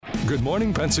Good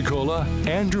Morning Pensacola.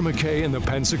 Andrew McKay and the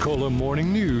Pensacola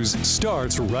Morning News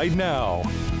starts right now.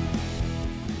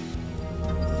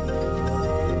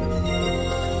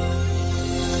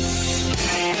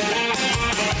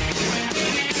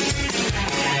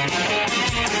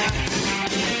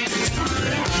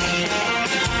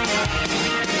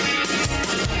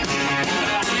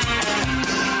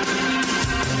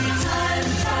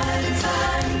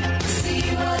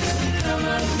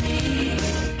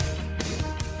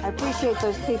 I appreciate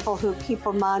those people who keep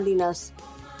reminding us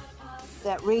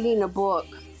that reading a book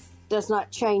does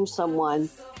not change someone.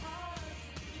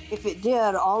 If it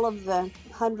did, all of the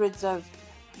hundreds of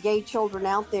gay children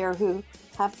out there who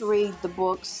have to read the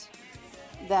books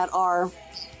that are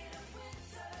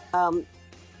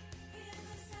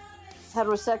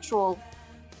heterosexual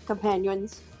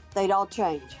companions, they'd all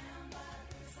change.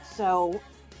 So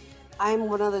I'm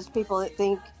one of those people that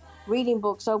think reading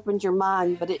books opens your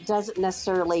mind, but it doesn't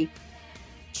necessarily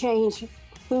change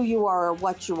who you are or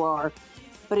what you are,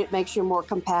 but it makes you a more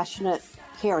compassionate,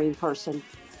 caring person.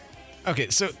 Okay,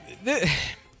 so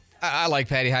I like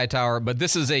Patty Hightower, but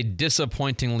this is a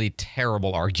disappointingly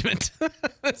terrible argument.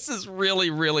 This is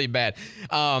really, really bad.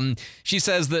 She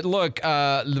says that, look,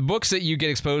 the books that you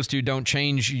get exposed to don't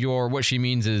change what she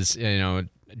means is,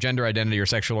 gender identity or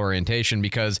sexual orientation,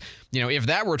 because, if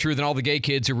that were true, then all the gay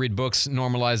kids who read books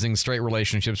normalizing straight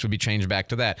relationships would be changed back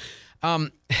to that.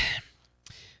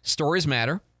 Stories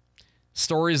matter.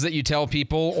 Stories that you tell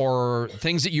people or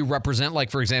things that you represent,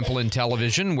 like, for example, in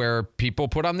television where people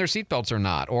put on their seatbelts or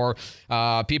not, or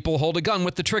people hold a gun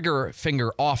with the trigger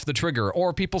finger off the trigger,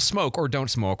 or people smoke or don't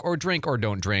smoke, or drink or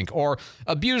don't drink, or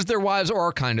abuse their wives or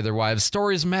are kind to their wives.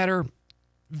 Stories matter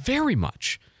very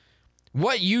much.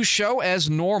 What you show as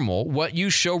normal, what you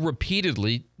show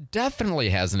repeatedly, definitely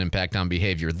has an impact on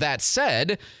behavior. That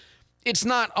said, it's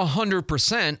not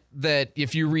 100% that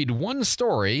if you read one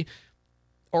story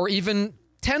or even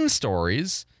 10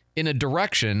 stories in a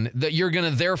direction that you're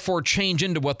going to therefore change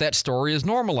into what that story is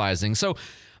normalizing. So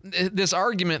this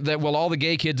argument that, well, all the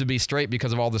gay kids would be straight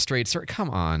because of all the straight, come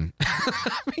on.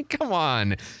 I mean, come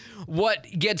on. What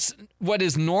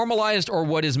is normalized or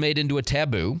what is made into a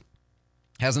taboo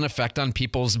has an effect on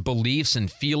people's beliefs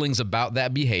and feelings about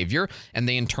that behavior, and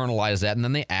they internalize that and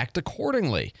then they act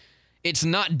accordingly. It's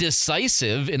not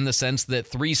decisive in the sense that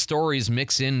 3 stories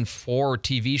mix in 4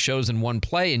 TV shows in one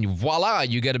play and voila,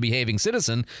 you get a behaving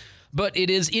citizen, but it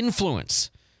is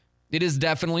influence. It is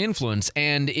definitely influence.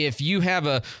 And if you have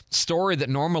a story that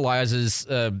normalizes,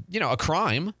 a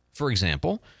crime, for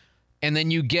example, and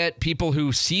then you get people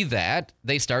who see that,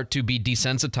 they start to be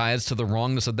desensitized to the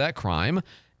wrongness of that crime,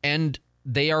 and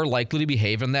they are likely to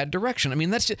behave in that direction. I mean,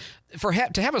 that's just,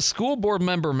 to have a school board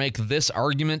member make this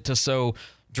argument to so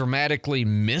dramatically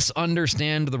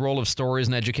misunderstand the role of stories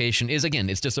in education is, again,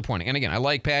 it's disappointing. And again, I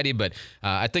like Patty, but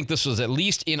I think this was at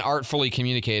least inartfully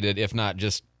communicated, if not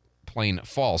just plain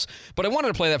false. But I wanted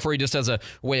to play that for you just as a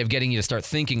way of getting you to start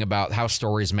thinking about how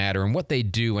stories matter and what they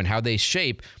do and how they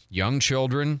shape young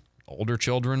children, older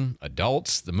children,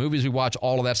 adults, the movies we watch,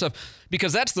 all of that stuff,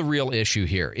 because that's the real issue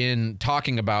here in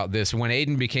talking about this. When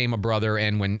Aiden became a brother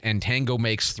and Tango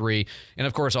Makes Three, and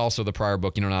of course also the prior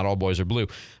book, Not All Boys Are Blue.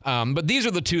 But these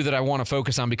are the two that I want to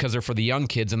focus on because they're for the young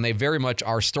kids, and they very much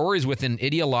are stories with an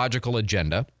ideological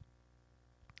agenda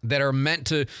that are meant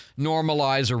to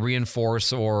normalize or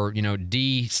reinforce or,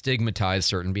 destigmatize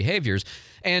certain behaviors.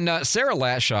 And Sarah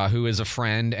Latshaw, who is a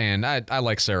friend, and I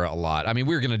like Sarah a lot. I mean,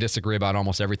 we're going to disagree about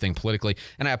almost everything politically,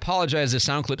 and I apologize if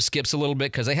sound clip skips a little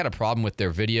bit because they had a problem with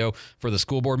their video for the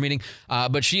school board meeting.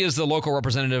 But she is the local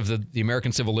representative of the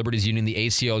American Civil Liberties Union, the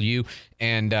ACLU,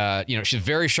 and, she's a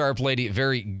very sharp lady,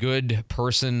 very good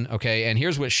person, okay? And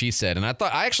here's what she said, and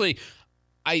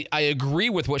I agree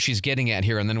with what she's getting at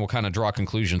here, and then we'll kind of draw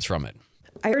conclusions from it.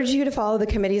 I urge you to follow the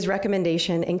committee's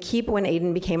recommendation and keep When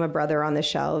Aiden Became a Brother on the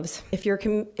shelves. If you're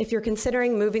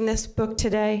considering moving this book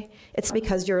today, it's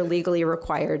because you're legally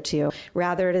required to.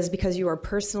 Rather, it is because you are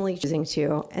personally choosing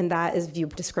to, and that is view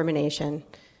discrimination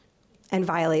and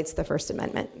violates the First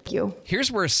Amendment. Thank you.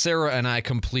 Here's where Sarah and I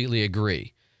completely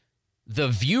agree. The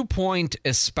viewpoint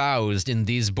espoused in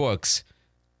these books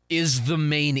is the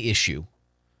main issue.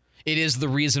 It is the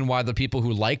reason why the people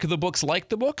who like the books like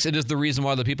the books. It is the reason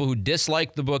why the people who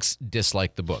dislike the books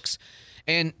dislike the books.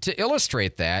 And to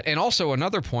illustrate that, and also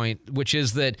another point, which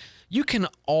is that you can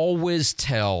always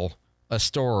tell a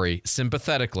story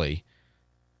sympathetically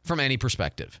from any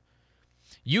perspective.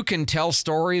 You can tell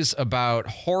stories about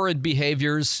horrid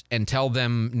behaviors and tell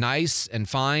them nice and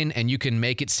fine, and you can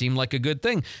make it seem like a good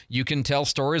thing. You can tell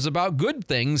stories about good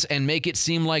things and make it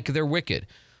seem like they're wicked.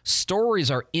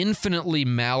 Stories are infinitely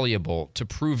malleable to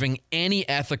proving any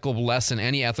ethical lesson,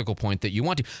 any ethical point that you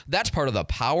want to. That's part of the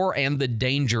power and the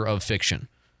danger of fiction.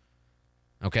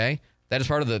 Okay? That is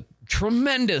part of the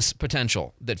tremendous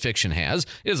potential that fiction has.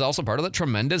 It is also part of the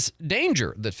tremendous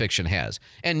danger that fiction has.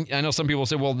 And I know some people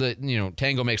say, well,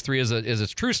 Tango Makes Three is a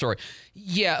true story.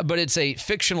 Yeah, but it's a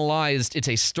fictionalized, it's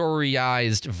a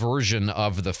storyized version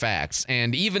of the facts.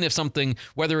 And even if something,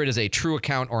 whether it is a true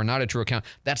account or not a true account,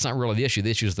 that's not really the issue.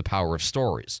 The issue is the power of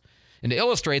stories. And to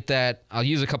illustrate that, I'll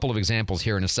use a couple of examples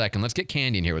here in a second. Let's get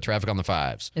Candy in here with Traffic on the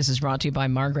Fives. This is brought to you by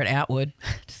Margaret Atwood.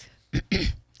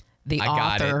 The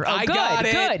author. I got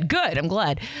it. Good. I'm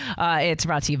glad. It's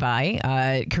brought to you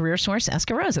by Career Source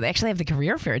Escarosa. They actually have the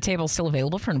career fair table still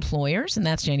available for employers, and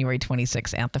that's January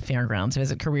 26th at the fairgrounds.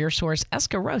 Visit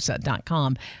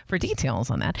careersourceescarosa.com for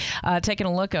details on that. Taking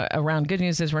a look around, good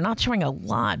news is we're not showing a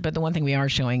lot, but the one thing we are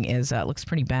showing is looks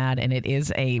pretty bad, and it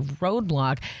is a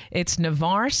roadblock. It's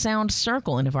Navarre Sound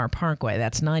Circle in Navarre Parkway.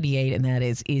 That's 98, and that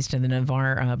is east of the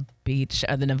Navarre Beach,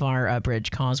 the Navarre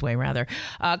Bridge Causeway, rather.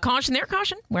 Caution there,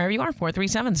 caution, wherever you are,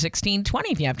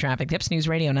 437-1620 if you have traffic tips. News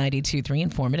Radio 92.3,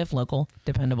 informative, local,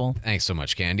 dependable. Thanks so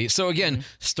much, Candy. So again,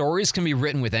 stories can be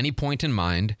written with any point in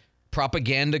mind.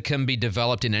 Propaganda can be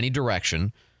developed in any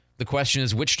direction. The question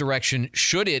is, which direction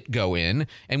should it go in,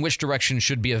 and which direction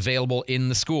should be available in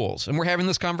the schools? And we're having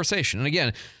this conversation. And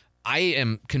again, I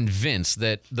am convinced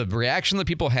that the reaction that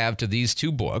people have to these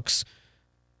two books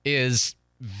is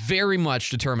very much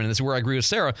determined, and this is where I agree with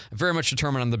Sarah, very much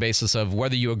determined on the basis of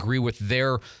whether you agree with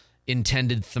their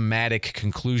intended thematic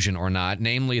conclusion or not,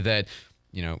 namely that,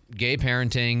 gay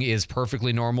parenting is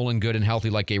perfectly normal and good and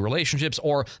healthy like gay relationships,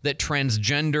 or that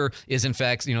transgender is in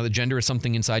fact, that gender is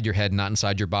something inside your head, not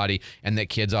inside your body, and that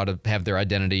kids ought to have their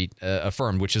identity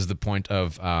affirmed, which is the point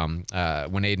of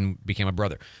When Aiden Became a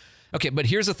Brother. Okay, but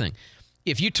here's the thing.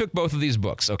 If you took both of these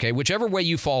books, okay, whichever way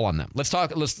you fall on them, let's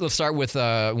start with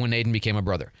When Aiden Became a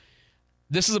Brother.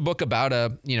 This is a book about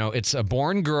it's a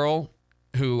born girl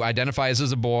who identifies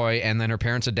as a boy, and then her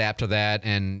parents adapt to that,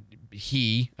 and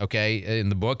he, in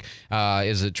the book,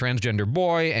 is a transgender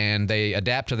boy, and they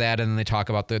adapt to that, and then they talk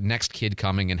about the next kid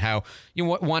coming and how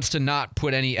wants to not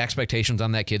put any expectations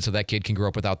on that kid so that kid can grow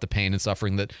up without the pain and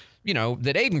suffering that,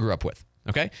 that Aiden grew up with,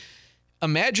 okay?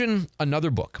 Imagine another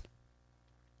book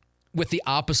with the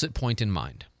opposite point in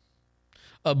mind.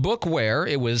 A book where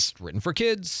it was written for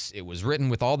kids, it was written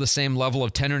with all the same level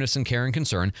of tenderness and care and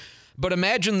concern, but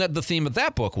imagine that the theme of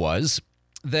that book was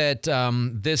that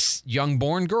this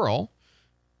young-born girl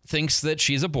thinks that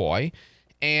she's a boy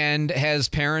and has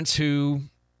parents who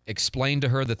explain to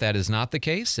her that that is not the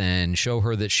case and show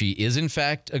her that she is in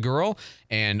fact a girl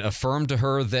and affirm to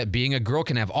her that being a girl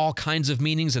can have all kinds of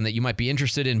meanings and that you might be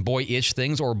interested in boyish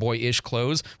things or boyish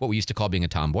clothes, what we used to call being a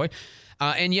tomboy.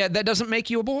 And yet that doesn't make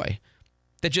you a boy.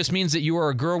 That just means that you are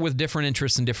a girl with different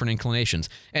interests and different inclinations.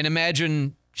 And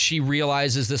imagine she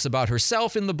realizes this about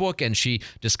herself in the book and she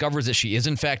discovers that she is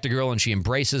in fact a girl and she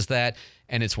embraces that,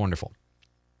 and it's wonderful.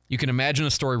 You can imagine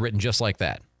a story written just like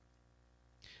that.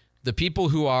 The people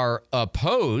who are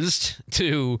opposed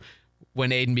to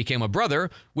When Aiden Became a Brother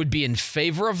would be in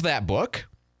favor of that book,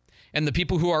 and the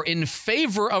people who are in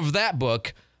favor of that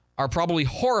book are probably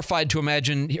horrified to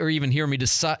imagine or even hear me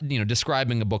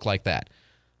describing a book like that.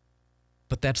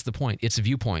 But that's the point. It's a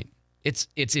viewpoint.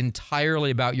 It's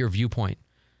entirely about your viewpoint.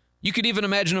 You could even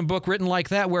imagine a book written like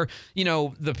that where,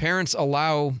 the parents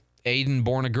allow Aiden,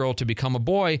 born a girl, to become a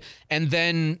boy, and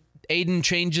then Aiden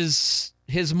changes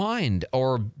his mind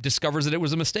or discovers that it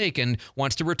was a mistake and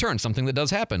wants to return, something that does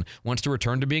happen, wants to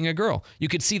return to being a girl. You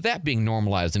could see that being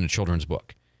normalized in a children's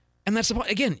book. And that's the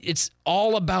point. Again, it's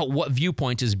all about what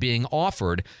viewpoint is being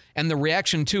offered, and the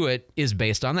reaction to it is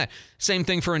based on that. Same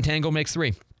thing for Tango Makes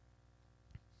Three.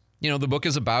 The book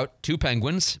is about two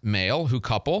penguins, male, who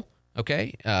couple,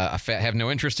 okay, have no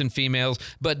interest in females,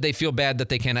 but they feel bad that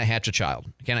they cannot hatch a child,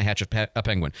 cannot hatch a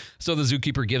penguin. So the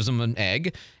zookeeper gives them an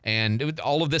egg, and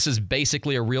all of this is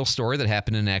basically a real story that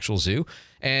happened in an actual zoo.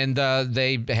 And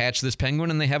they hatch this penguin,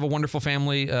 and they have a wonderful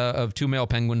family of two male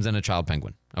penguins and a child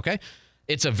penguin, okay?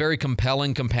 It's a very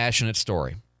compelling, compassionate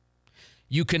story.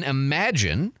 You can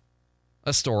imagine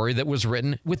a story that was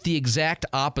written with the exact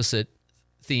opposite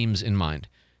themes in mind.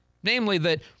 Namely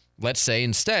that, let's say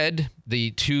instead, the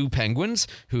two penguins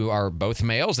who are both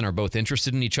males and are both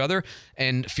interested in each other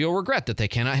and feel regret that they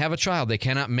cannot have a child. They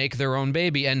cannot make their own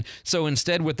baby. And so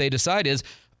instead what they decide is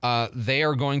they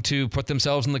are going to put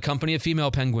themselves in the company of female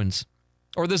penguins.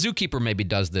 Or the zookeeper maybe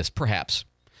does this, perhaps.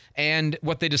 And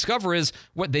what they discover is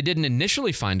what they didn't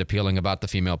initially find appealing about the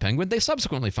female penguin, they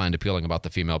subsequently find appealing about the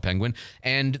female penguin,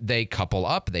 and they couple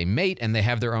up, they mate, and they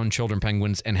have their own children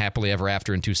penguins and happily ever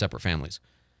after in 2 separate families.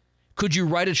 Could you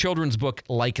write a children's book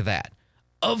like that?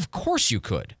 Of course you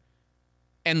could.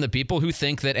 And the people who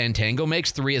think that Antango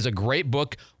Makes 3 is a great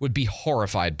book would be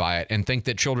horrified by it and think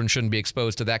that children shouldn't be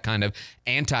exposed to that kind of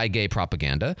anti-gay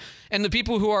propaganda. And the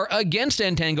people who are against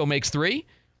Antango Makes 3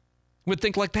 would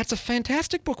think, like, that's a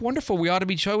fantastic book, wonderful. We ought to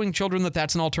be showing children that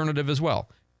that's an alternative as well,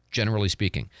 generally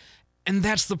speaking. And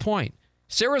that's the point.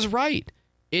 Sarah's right.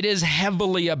 It is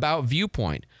heavily about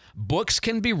viewpoint. Books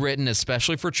can be written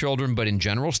especially for children, but in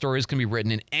general, stories can be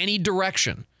written in any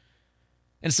direction.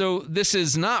 And so this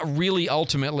is not really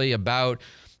ultimately about,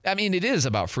 I mean, it is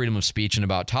about freedom of speech and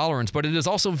about tolerance, but it is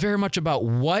also very much about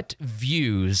what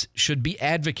views should be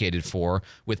advocated for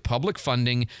with public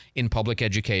funding in public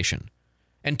education,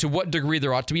 and to what degree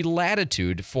there ought to be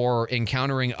latitude for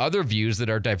encountering other views that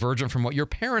are divergent from what your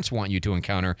parents want you to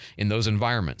encounter in those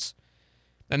environments.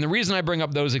 And the reason I bring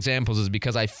up those examples is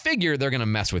because I figure they're going to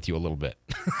mess with you a little bit.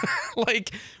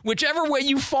 Like, whichever way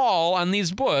you fall on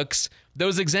these books,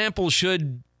 those examples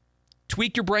should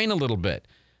tweak your brain a little bit.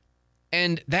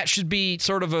 And that should be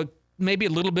sort of maybe a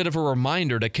little bit of a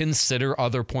reminder to consider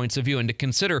other points of view and to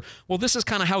consider, well, this is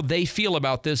kind of how they feel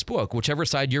about this book, whichever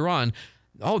side you're on.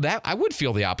 Oh, that I would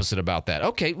feel the opposite about that.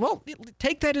 Okay, well,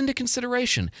 take that into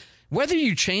consideration. Whether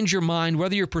you change your mind,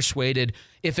 whether you're persuaded,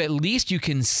 if at least you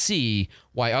can see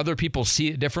why other people see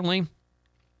it differently,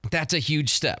 that's a huge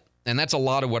step. And that's a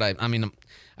lot of what I mean,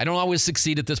 I don't always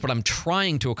succeed at this, but I'm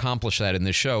trying to accomplish that in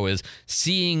this show, is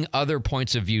seeing other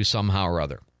points of view somehow or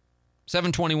other.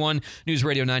 721 News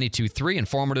Radio 92.3,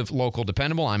 informative, local,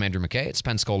 dependable. I'm Andrew McKay. It's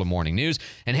Pensacola Morning News.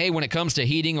 And hey, when it comes to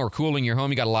heating or cooling your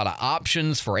home, you got a lot of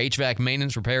options for HVAC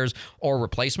maintenance, repairs, or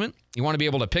replacement. You want to be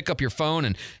able to pick up your phone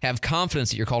and have confidence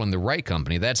that you're calling the right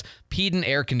company. That's Peden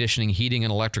Air Conditioning, Heating,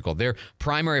 and Electrical. Their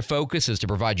primary focus is to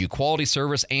provide you quality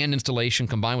service and installation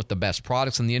combined with the best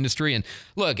products in the industry. And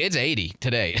look, it's 80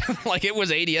 today. Like it was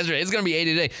 80 yesterday. It's going to be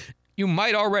 80 today. You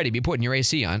might already be putting your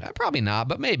AC on. Probably not,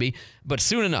 but maybe. But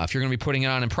soon enough, you're going to be putting it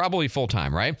on, and probably full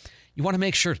time, right? You want to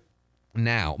make sure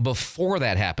now, before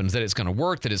that happens, that it's going to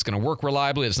work, that it's going to work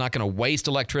reliably, that it's not going to waste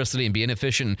electricity and be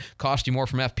inefficient and cost you more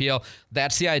from FPL.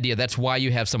 That's the idea. That's why you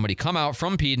have somebody come out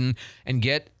from Peden and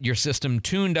get your system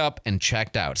tuned up and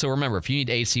checked out. So remember, if you need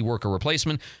AC work or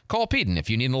replacement, call Peden. If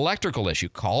you need an electrical issue,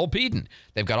 call Peden.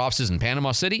 They've got offices in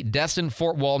Panama City, Destin,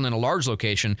 Fort Walton, and a large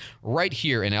location right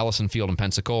here in Ellison Field in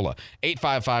Pensacola.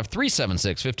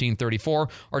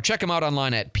 855-376-1534, or check them out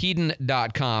online at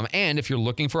peden.com. And if you're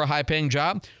looking for a high-paying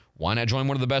job, why not join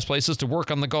one of the best places to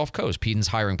work on the Gulf Coast? Peden's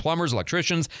hiring plumbers,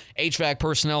 electricians, HVAC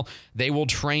personnel. They will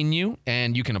train you,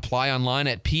 and you can apply online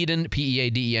at Peden,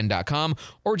 PEADEN.com,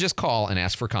 or just call and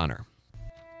ask for Connor.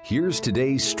 Here's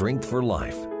today's Strength for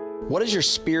Life. What is your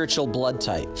spiritual blood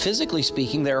type? Physically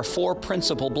speaking, there are 4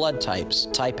 principal blood types: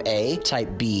 type A,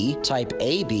 type B, type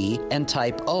AB, and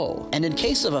type O. And in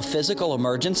case of a physical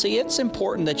emergency, it's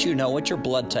important that you know what your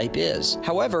blood type is.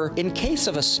 However, in case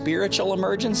of a spiritual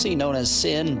emergency known as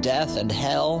sin, death, and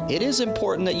hell, it is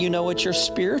important that you know what your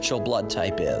spiritual blood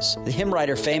type is. The hymn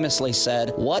writer famously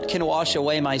said, "What can wash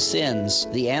away my sins?"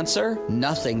 The answer?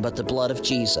 Nothing but the blood of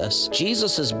Jesus.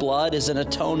 Jesus' blood is an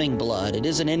atoning blood. It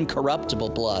is an incorruptible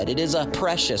blood. It is a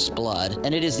precious blood,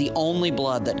 and it is the only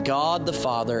blood that God the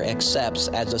Father accepts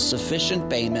as a sufficient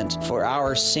payment for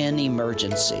our sin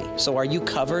emergency. So are you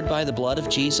covered by the blood of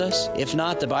Jesus? If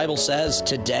not, the Bible says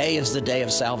today is the day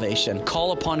of salvation.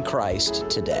 Call upon Christ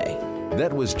today.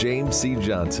 That was James C.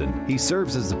 Johnson. He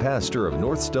serves as the pastor of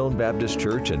North Stone Baptist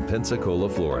Church in Pensacola,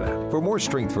 Florida. For more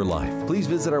Strength for Life, please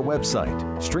visit our website,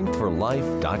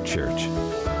 strengthforlife.church.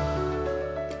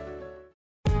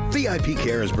 VIP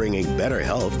Care is bringing better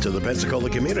health to the Pensacola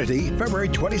community February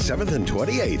 27th and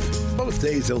 28th. Both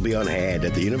days they'll be on hand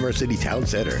at the University Town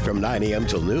Center from 9 a.m.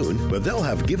 till noon, but they'll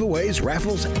have giveaways,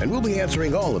 raffles, and we'll be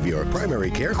answering all of your primary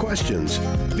care questions.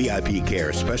 VIP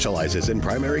Care specializes in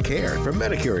primary care for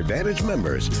Medicare Advantage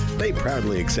members. They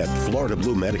proudly accept Florida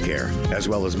Blue Medicare, as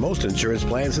well as most insurance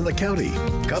plans in the county.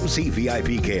 Come see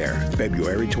VIP Care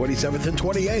February 27th and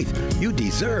 28th. You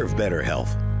deserve better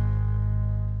health.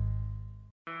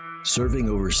 Serving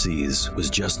overseas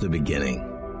was just the beginning.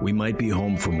 We might be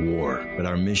home from war, but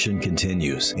our mission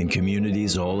continues in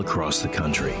communities all across the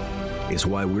country. It's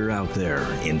why we're out there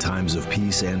in times of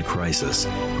peace and crisis,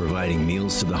 providing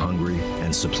meals to the hungry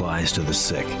and supplies to the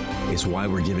sick. It's why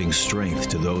we're giving strength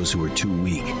to those who are too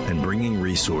weak and bringing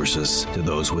resources to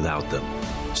those without them.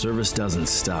 Service doesn't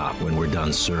stop when we're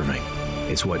done serving.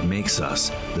 It's what makes us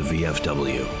the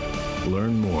VFW.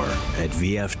 Learn more at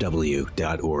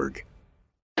vfw.org.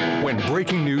 When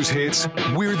breaking news hits,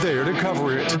 we're there to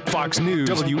cover it. Fox News,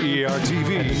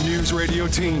 WEAR-TV, News Radio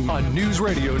Team on News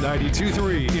Radio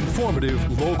 92.3.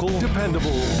 Informative, local,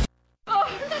 dependable.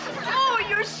 Oh,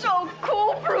 you're so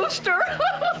cool, Brewster.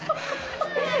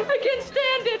 I can't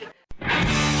stand it.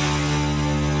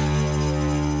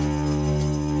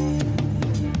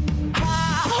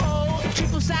 Hi-ho,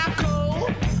 triple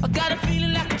psycho. I got a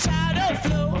feeling like a tidal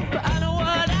flow, but I know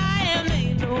what I am.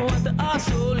 Ain't no other,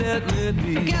 so let me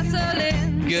be. Gasoline.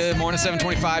 Good morning,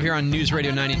 725 here on News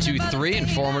Radio 92.3,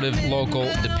 informative, local,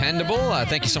 dependable.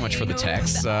 Thank you so much for the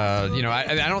text. I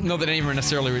don't know that any of them are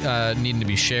necessarily needing to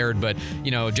be shared, but,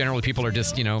 generally people are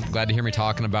just, glad to hear me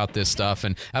talking about this stuff.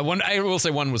 And I will say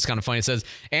one was kind of funny. It says,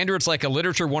 Andrew, it's like a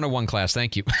literature 101 class.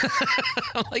 Thank you.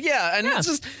 I'm like,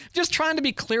 it's just trying to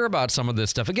be clear about some of this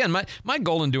stuff. Again, my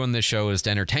goal in doing this show is to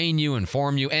entertain you,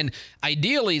 inform you, and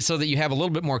ideally so that you have a little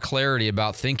bit more clarity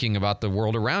about thinking about the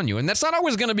world around you. And that's not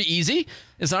always going to be easy.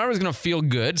 It's not always going to feel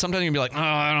good. Sometimes you're going to be like, oh,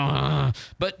 I don't know.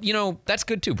 But, that's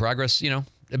good too. Progress,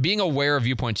 being aware of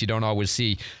viewpoints you don't always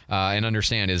see and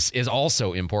understand is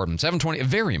also important. 720,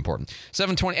 very important.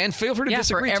 720, and feel free to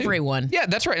disagree for everyone. Yeah,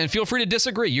 that's right. And feel free to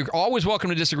disagree. You're always welcome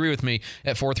to disagree with me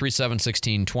at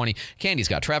 437-1620. Candy's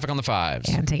got traffic on the fives.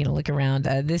 Yeah, I'm taking a look around.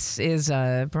 This is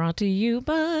brought to you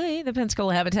by the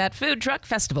Pensacola Habitat Food Truck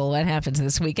Festival. That happens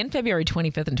this weekend, February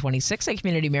 25th and 26th at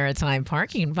Community Maritime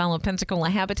Park. You can follow Pensacola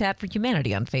Habitat for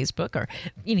Humanity on Facebook, or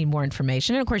if you need more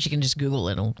information. And, of course, you can just Google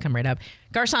it. It'll come right up.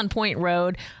 Garcon Point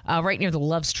Road, right near the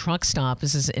Love's Truck Stop.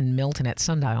 This is in Milton at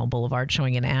Sundial Boulevard,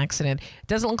 showing an accident. It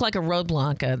doesn't look like a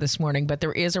roadblock this morning, but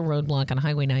there is a roadblock on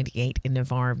Highway 98 in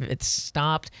Navarre. It's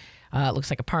stopped. It looks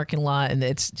like a parking lot, and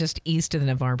it's just east of the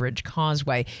Navarre Bridge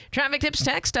Causeway. Traffic tips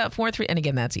text 43, and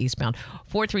again, that's eastbound,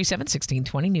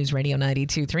 437-1620, News Radio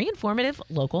 92.3, informative,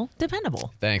 local,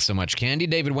 dependable. Thanks so much, Candy.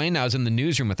 David Wayne now is in the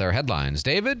newsroom with our headlines.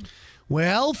 David?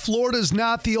 Well, Florida's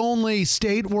not the only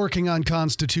state working on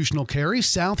constitutional carry.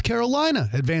 South Carolina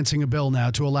advancing a bill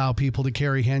now to allow people to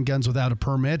carry handguns without a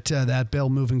permit. That bill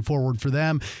moving forward for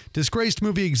them. Disgraced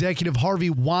movie executive Harvey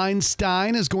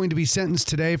Weinstein is going to be sentenced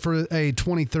today for a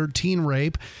 2013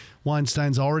 rape.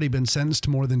 Weinstein's already been sentenced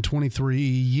to more than 23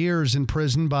 years in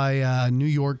prison by a New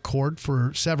York court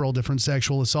for several different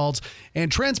sexual assaults. And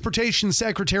Transportation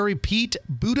Secretary Pete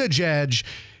Buttigieg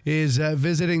is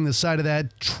visiting the site of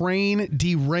that train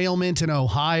derailment in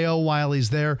Ohio. While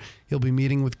he's there, he'll be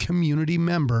meeting with community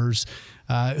members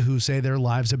who say their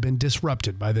lives have been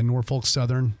disrupted by the Norfolk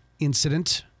Southern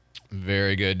incident.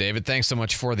 Very good, David. Thanks so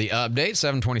much for the update.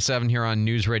 727 here on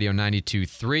News Radio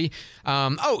 92.3.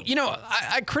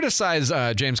 I criticize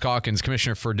James Calkins,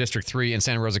 Commissioner for District 3 in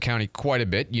Santa Rosa County, quite a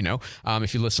bit,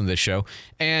 if you listen to this show.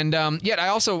 And yet I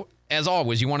also, as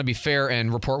always, you want to be fair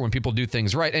and report when people do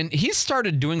things right. And he's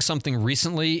started doing something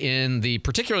recently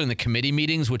particularly in the committee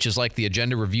meetings, which is like the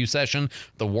agenda review session,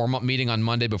 the warm-up meeting on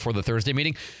Monday before the Thursday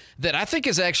meeting, that I think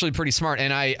is actually pretty smart.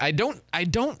 And I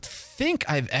don't think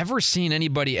I've ever seen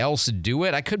anybody else do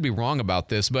it. I could be wrong about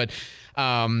this, but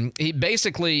he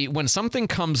basically, when something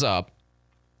comes up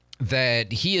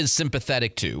that he is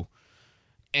sympathetic to,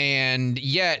 and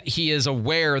yet he is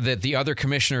aware that the other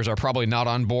commissioners are probably not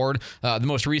on board. The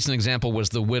most recent example was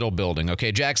the Whittle building.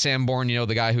 Okay, Jack Sanborn,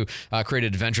 the guy who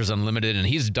created Adventures Unlimited, and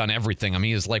he's done everything. I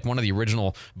mean, he's like one of the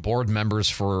original board members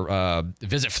for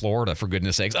Visit Florida, for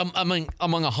goodness sakes, among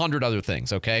 100 other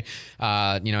things. Okay, he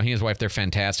and his wife, they're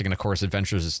fantastic, and of course,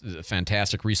 Adventures is a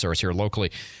fantastic resource here locally.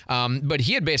 But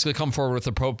he had basically come forward with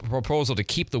a proposal to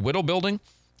keep the Whittle building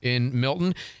in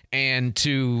Milton and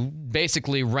to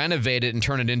basically renovate it and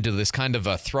turn it into this kind of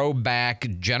a throwback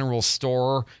general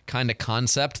store kind of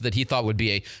concept that he thought would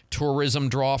be a tourism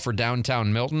draw for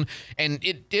downtown Milton. And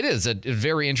it is a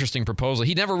very interesting proposal.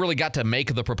 He never really got to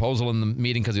make the proposal in the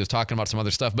meeting because he was talking about some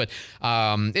other stuff, but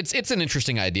it's an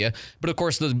interesting idea. But of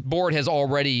course, the board has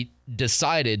already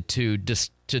decided to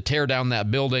tear down that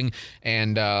building,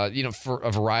 and for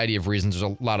a variety of reasons.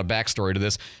 There's a lot of backstory to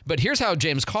this, but here's how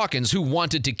James Calkins, who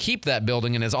wanted to keep that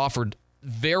building and has offered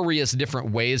various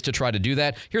different ways to try to do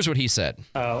that, here's what he said.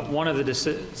 One of the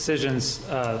decisions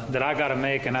that I got to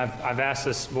make, and I've asked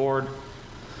this board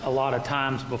a lot of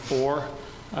times before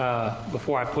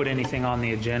I put anything on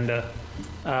the agenda.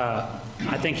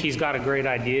 I think he's got a great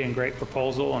idea and great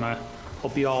proposal, and I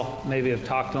hope you all maybe have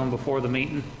talked to him before the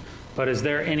meeting. But is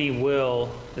there any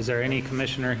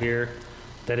commissioner here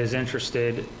that is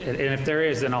interested? And if there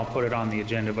is, then I'll put it on the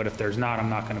agenda. But if there's not, I'm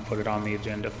not going to put it on the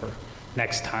agenda for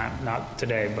next time, not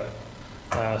today. But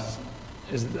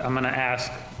I'm going to ask,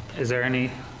 is there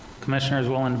any commissioners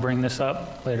willing to bring this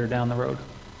up later down the road?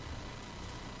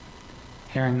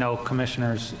 Hearing no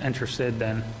commissioners interested,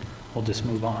 then we'll just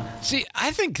move on. See,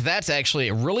 I think that's actually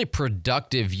a really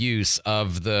productive use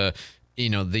of the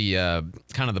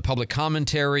kind of the public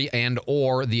commentary and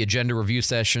or the agenda review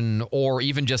session, or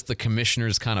even just the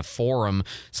commissioners kind of forum,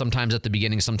 sometimes at the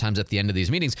beginning, sometimes at the end of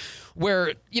these meetings,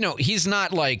 where, he's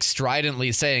not like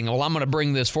stridently saying, well, I'm going to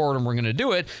bring this forward and we're going to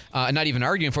do it, and not even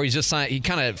arguing for it. He's just he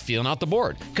kind of feeling out the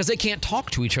board, because they can't talk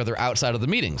to each other outside of the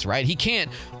meetings, right? He can't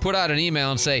put out an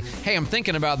email and say, hey, I'm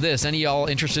thinking about this. Any of y'all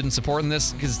interested in supporting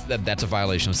this? Because that's a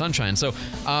violation of sunshine. So,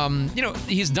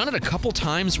 he's done it a couple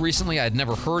times recently. I'd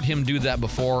never heard him do that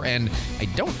before, and I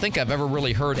don't think I've ever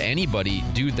really heard anybody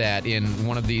do that in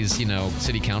one of these,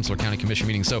 city council or county commission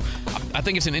meetings. So I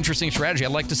think it's an interesting strategy.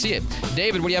 I'd like to see it.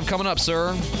 David, what do you have coming up,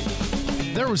 sir?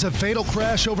 There was a fatal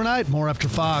crash overnight. More after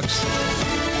Fox.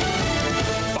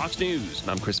 Fox News.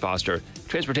 I'm Chris Foster.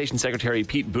 Transportation Secretary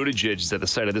Pete Buttigieg is at the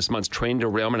site of this month's train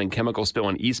derailment and chemical spill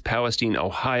in East Palestine,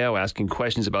 Ohio, asking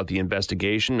questions about the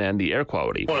investigation and the air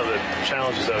quality. One of the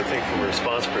challenges, I would think, from a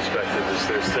response perspective is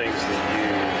there's things that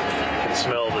you can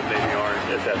smell that maybe aren't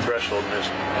at that threshold, and there's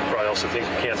probably also things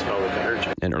you can't smell that can hurt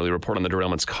you. An early report on the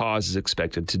derailment's cause is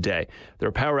expected today. There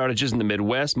are power outages in the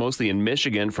Midwest, mostly in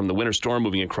Michigan, from the winter storm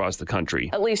moving across the country.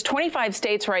 At least 25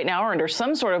 states right now are under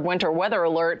some sort of winter weather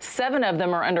alert. 7 of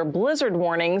them are under blizzard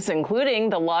warnings, including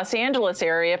the Los Angeles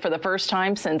area for the first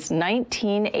time since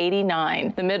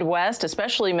 1989. The Midwest,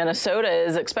 especially Minnesota,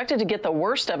 is expected to get the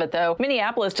worst of it, though.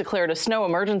 Minneapolis declared a snow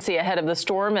emergency ahead of the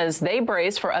storm as they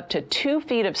brace for up to 2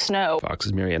 feet of snow.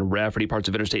 Fox's Marianne Rafferty. Parts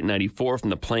of Interstate 94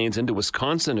 from the plains into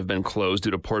Wisconsin have been closed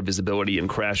due to poor visibility and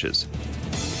crashes.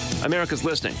 America's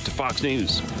listening to Fox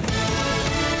News.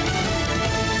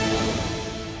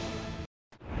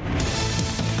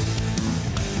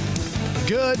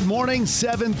 Good morning,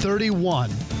 7:31.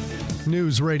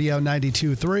 News Radio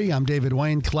 92.3. I'm David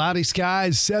Wayne. Cloudy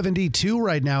skies, 72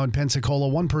 right now in Pensacola.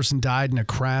 One person died in a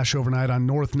crash overnight on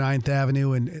North 9th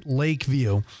Avenue in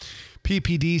Lakeview.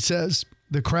 PPD says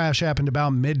the crash happened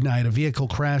about midnight. A vehicle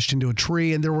crashed into a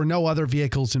tree, and there were no other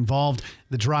vehicles involved.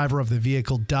 The driver of the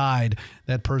vehicle died.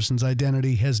 That person's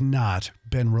identity has not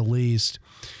been released.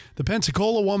 The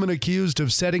Pensacola woman accused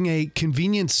of setting a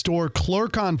convenience store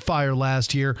clerk on fire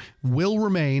last year will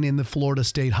remain in the Florida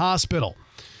State Hospital.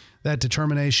 That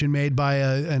determination made by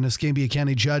an Escambia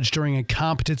County judge during a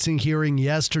competency hearing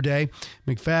yesterday.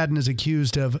 McFadden is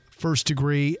accused of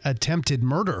first-degree attempted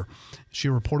murder. She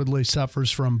reportedly suffers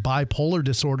from bipolar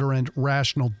disorder and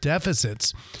rational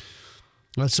deficits.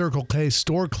 A Circle K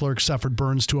store clerk suffered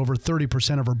burns to over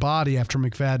 30% of her body after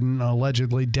McFadden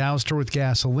allegedly doused her with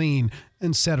gasoline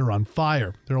and set her on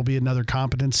fire. There will be another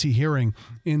competency hearing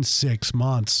in 6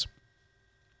 months.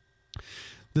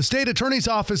 The state attorney's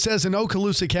office says an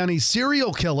Okaloosa County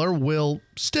serial killer will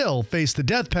still face the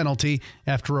death penalty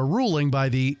after a ruling by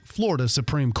the Florida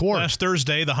Supreme Court. Last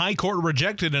Thursday, the High Court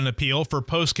rejected an appeal for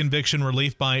post-conviction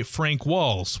relief by Frank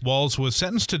Walls. Walls was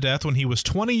sentenced to death when he was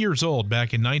 20 years old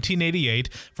back in 1988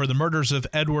 for the murders of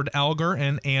Edward Alger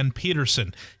and Ann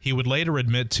Peterson. He would later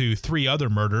admit to 3 other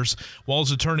murders.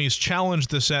 Walls' attorneys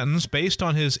challenged the sentence based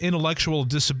on his intellectual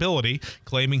disability,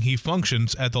 claiming he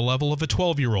functions at the level of a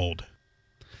 12-year-old.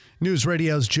 News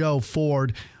Radio's Joe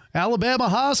Ford. Alabama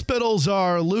hospitals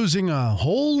are losing a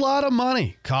whole lot of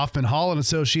money. Kaufman Hall and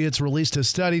Associates released a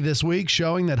study this week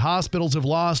showing that hospitals have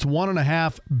lost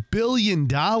 $1.5 billion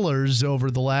over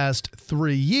the last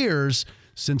 3 years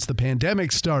since the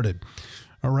pandemic started.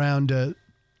 Around a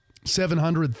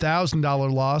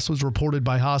 $700,000 loss was reported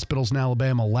by hospitals in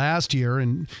Alabama last year,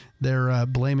 and they're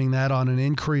blaming that on an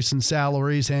increase in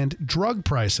salaries and drug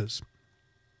prices.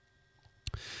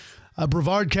 A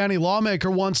Brevard County lawmaker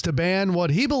wants to ban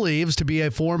what he believes to be a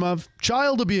form of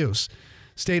child abuse.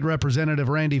 State Representative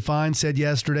Randy Fine said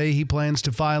yesterday he plans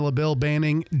to file a bill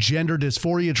banning gender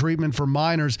dysphoria treatment for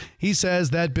minors. He says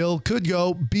that bill could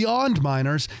go beyond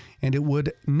minors, and it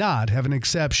would not have an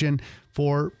exception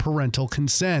for parental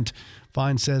consent.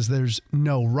 Fine says there's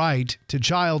no right to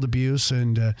child abuse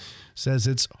and says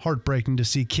it's heartbreaking to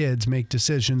see kids make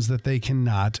decisions that they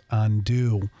cannot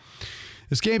undo.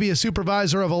 Escambia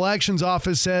Supervisor of Elections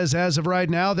Office says as of right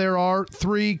now, there are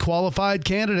 3 qualified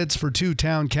candidates for 2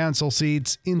 town council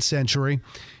seats in Century.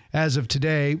 As of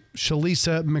today,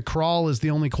 Shalisa McCrawl is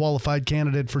the only qualified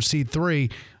candidate for seat 3,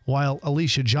 while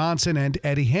Alicia Johnson and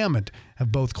Eddie Hammond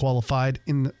have both qualified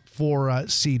for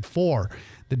seat 4.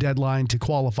 The deadline to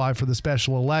qualify for the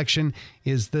special election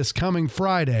is this coming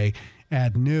Friday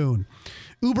at noon.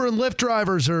 Uber and Lyft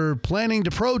drivers are planning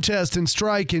to protest and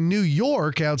strike in New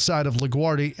York outside of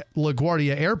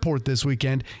LaGuardia Airport this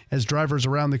weekend as drivers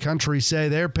around the country say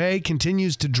their pay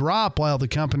continues to drop while the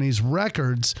company's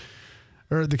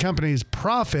the company's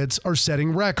profits are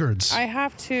setting records. I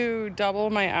have to double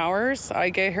my hours. I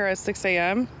get here at 6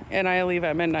 a.m. and I leave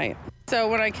at midnight. So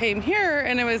when I came here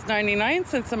and it was 99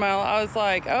 cents a mile, I was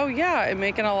like, oh yeah, I'm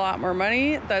making a lot more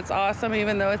money. That's awesome,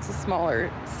 even though it's a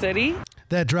smaller city.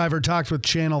 That driver talked with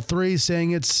Channel 3,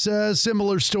 saying it's a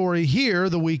similar story here.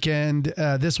 The weekend,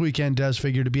 this weekend does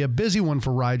figure to be a busy one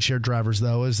for rideshare drivers,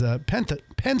 though, as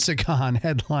Pensacola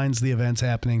headlines the events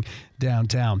happening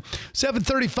downtown.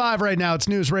 7:35 right now. It's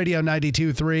News Radio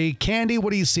 92.3. Candy,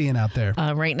 what are you seeing out there?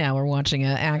 Right now, we're watching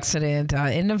an accident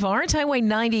in Navarre. It's Highway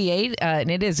 98, and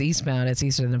it is eastbound. It's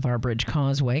east of the Navarre Bridge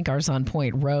Causeway, Garzon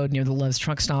Point Road near the Love's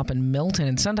Truck Stop in Milton,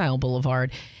 and Sundial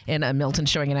Boulevard in Milton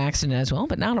showing an accident as well,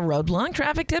 but not a roadblock.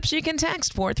 Traffic tips you can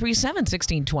text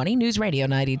 437-1620. News Radio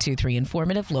 92.3.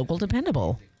 Informative, local,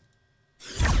 dependable.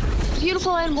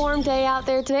 Beautiful and warm day out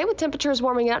there today with temperatures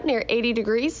warming up near 80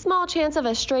 degrees. Small chance of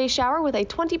a stray shower with a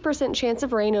 20% chance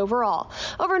of rain overall.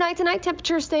 Overnight tonight,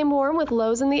 temperatures stay warm with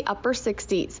lows in the upper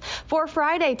 60s. For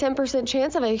Friday, 10%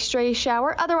 chance of a stray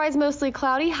shower. Otherwise, mostly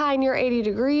cloudy, high near 80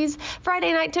 degrees.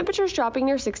 Friday night, temperatures dropping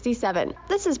near 67.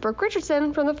 This is Brooke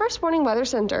Richardson from the First Warning Weather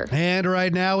Center. And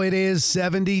right now it is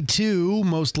 72,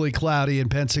 mostly cloudy in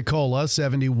Pensacola,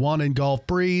 71 in Gulf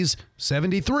Breeze,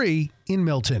 73 in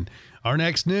Milton. Our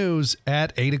next news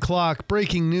at 8 o'clock.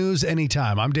 Breaking news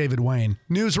anytime. I'm David Wayne.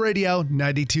 News Radio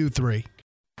 92.3.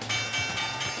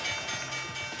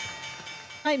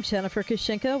 I'm Jennifer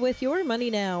Kushinka with Your Money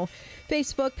Now.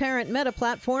 Facebook parent Meta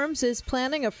Platforms is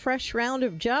planning a fresh round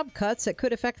of job cuts that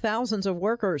could affect thousands of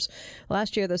workers.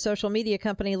 Last year, the social media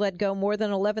company let go more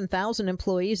than 11,000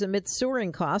 employees amid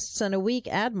soaring costs and a weak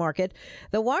ad market.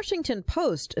 The Washington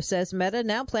Post says Meta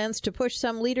now plans to push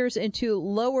some leaders into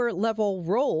lower-level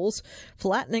roles,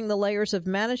 flattening the layers of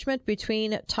management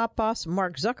between top boss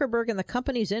Mark Zuckerberg and the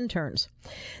company's interns.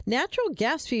 Natural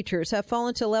gas futures have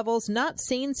fallen to levels not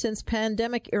seen since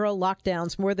pandemic-era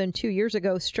lockdowns more than 2 years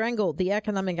ago strangled the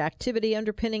economic activity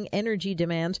underpinning energy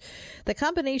demand. The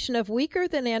combination of weaker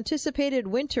than anticipated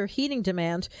winter heating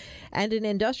demand and an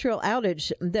industrial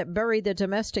outage that buried the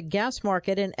domestic gas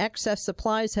market in excess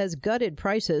supplies has gutted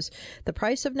prices. The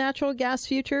price of natural gas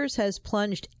futures has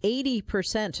plunged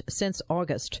 80% since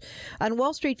August. On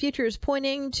Wall Street, futures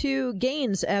pointing to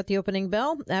gains at the opening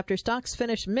bell. After stocks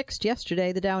finished mixed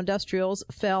yesterday, the Dow Industrials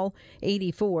fell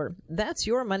 84. That's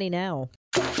Your Money Now.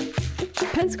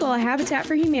 Pensacola Habitat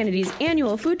for Humanity's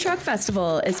annual Food Truck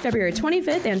Festival is February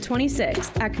 25th and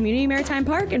 26th at Community Maritime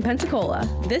Park in Pensacola.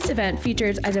 This event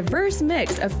features a diverse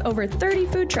mix of over 30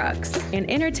 food trucks and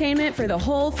entertainment for the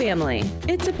whole family.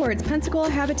 It supports Pensacola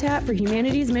Habitat for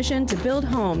Humanity's mission to build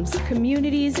homes,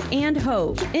 communities, and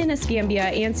hope in Escambia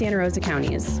and Santa Rosa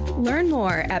counties. Learn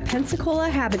more at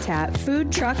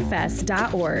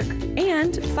PensacolaHabitatFoodTruckFest.org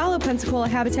and follow Pensacola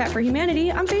Habitat for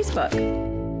Humanity on Facebook.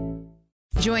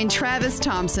 Join Travis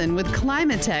Thompson with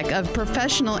Climatech of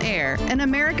Professional Air, an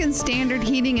American Standard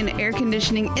Heating and Air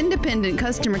Conditioning independent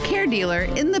customer care dealer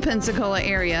in the Pensacola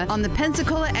area on the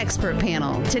Pensacola Expert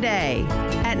Panel today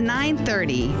at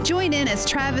 9:30. Join in as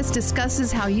Travis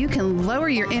discusses how you can lower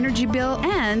your energy bill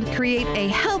and create a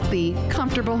healthy,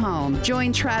 comfortable home.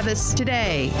 Join Travis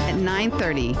today at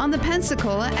 9:30 on the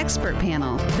Pensacola Expert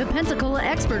Panel. The Pensacola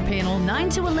Expert Panel,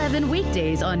 9 to 11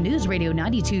 weekdays on News Radio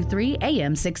 92.3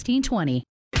 AM 1620.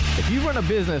 If you run a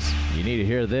business, you need to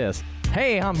hear this.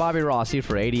 Hey, I'm Bobby Rossi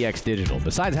for ADX Digital.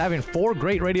 Besides having 4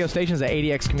 great radio stations at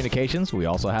ADX Communications, we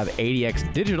also have ADX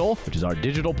Digital, which is our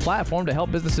digital platform to help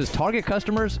businesses target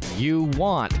customers you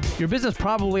want. Your business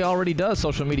probably already does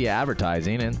social media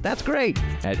advertising, and that's great.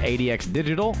 At ADX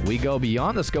Digital, we go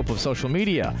beyond the scope of social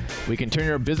media. We can turn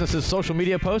your business's social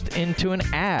media post into an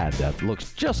ad that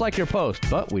looks just like your post,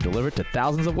 but we deliver it to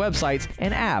thousands of websites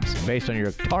and apps based on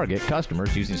your target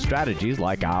customers using strategies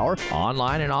like our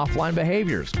online and offline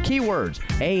behaviors, keywords,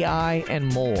 AI,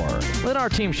 and more. Let our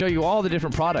team show you all the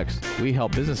different products. We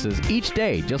help businesses each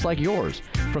day, just like yours.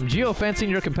 From geofencing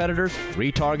your competitors,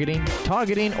 retargeting,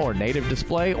 targeting, or native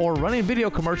display, or running video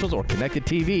commercials or connected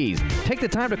TVs. Take the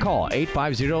time to call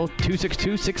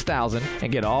 850-262-6000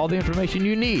 and get all the information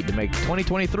you need to make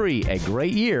 2023 a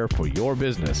great year for your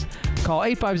business. Call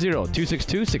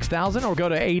 850-262-6000 or go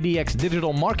to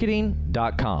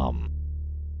adxdigitalmarketing.com.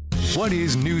 What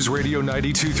is News Radio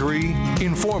 92.3?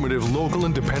 Informative, local,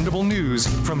 and dependable news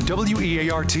from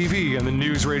WEAR-TV and the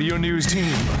News Radio News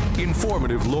team.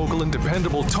 Informative, local, and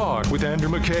dependable talk with Andrew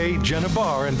McKay, Jenna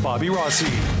Barr, and Bobby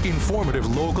Rossi.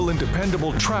 Informative, local, and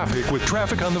dependable traffic with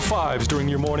traffic on the 5s during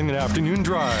your morning and afternoon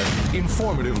drive.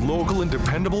 Informative, local, and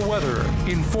dependable weather.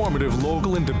 Informative,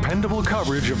 local, and dependable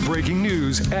coverage of breaking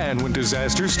news and when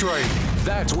disasters strike.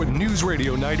 That's what News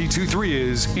Radio 92.3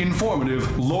 is.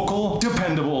 Informative, local,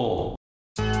 dependable.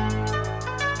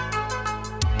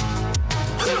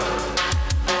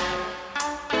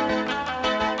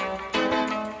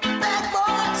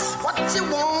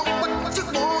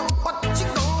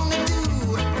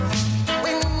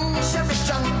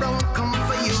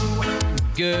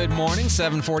 Good morning,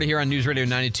 740 here on News Radio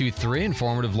 92.3,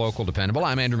 informative, local, dependable.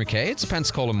 I'm Andrew McKay. It's the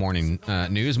Pensacola Morning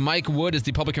News. Mike Wood is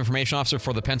the Public Information Officer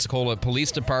for the Pensacola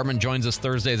Police Department, joins us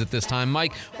Thursdays at this time.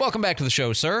 Mike, welcome back to the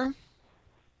show, sir.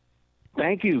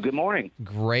 Thank you. Good morning.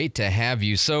 Great to have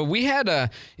you. So we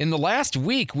had, in the last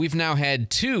week, we've now had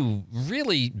two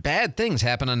really bad things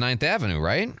happen on 9th Avenue,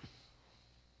 right?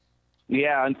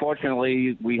 Yeah,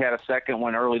 unfortunately, we had a second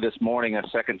one early this morning, a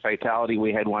second fatality.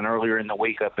 We had one earlier in the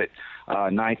week up at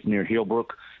 9th near Hillbrook.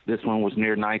 This one was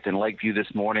near 9th and Lakeview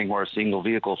this morning, where a single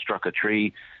vehicle struck a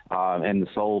tree, and the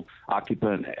sole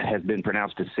occupant has been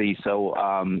pronounced deceased. So,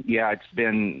 yeah, it's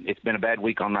been a bad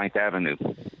week on 9th Avenue.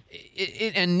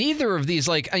 And neither of these,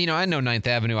 like, I know 9th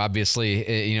Avenue, obviously,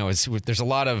 there's a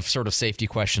lot of sort of safety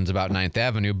questions about 9th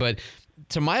Avenue, but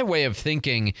to my way of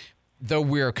thinking, though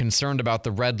we're concerned about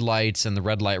the red lights and the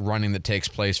red light running that takes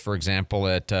place, for example,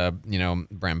 at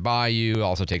Brand Bayou,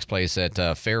 also takes place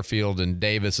at Fairfield and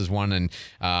Davis is one, and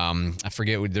I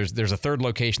forget, there's a third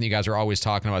location that you guys are always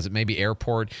talking about. Is it maybe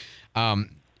Airport?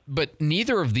 But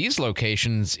neither of these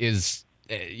locations is,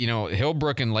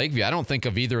 Hillbrook and Lakeview. I don't think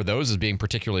of either of those as being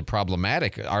particularly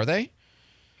problematic, are they?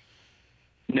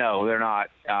 No, they're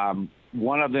not.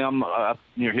 One of them up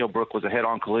near Hillbrook was a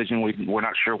head-on collision. We're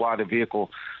not sure why the vehicle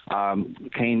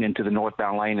came into the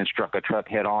northbound lane and struck a truck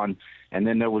head-on. And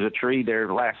then there was a tree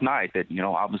there last night that,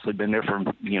 obviously been there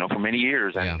for many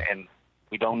years, and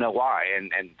we don't know why.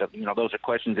 And those are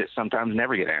questions that sometimes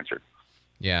never get answered.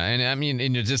 Yeah, and I mean,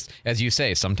 and just as you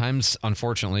say, sometimes,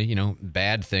 unfortunately,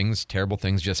 bad things, terrible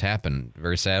things just happen,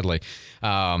 very sadly.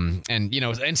 And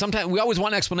sometimes we always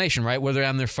want an explanation, right? Were they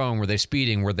on their phone? Were they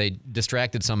speeding? Were they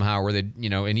distracted somehow? Were they,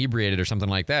 inebriated or something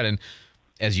like that? And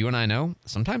as you and I know,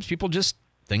 sometimes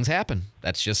things happen.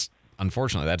 That's just,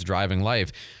 unfortunately, that's driving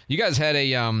life. You guys had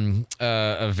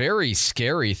a very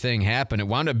scary thing happen. It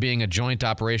wound up being a joint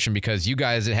operation because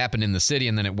it happened in the city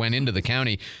and then it went into the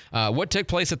county. What took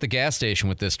place at the gas station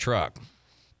with this truck?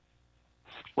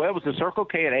 Well, it was the Circle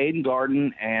K at Aiden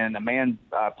Garden, and a man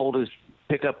pulled his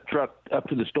pickup truck up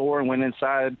to the store and went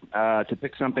inside to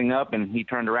pick something up, and he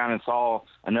turned around and saw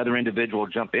another individual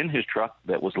jump in his truck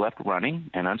that was left running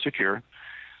and unsecure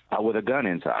with a gun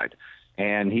inside.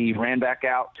 And he ran back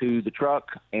out to the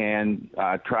truck and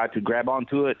tried to grab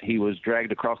onto it. He was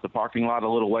dragged across the parking lot a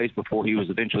little ways before he was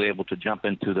eventually able to jump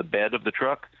into the bed of the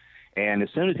truck. And as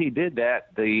soon as he did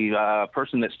that, the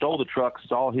person that stole the truck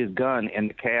saw his gun in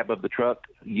the cab of the truck,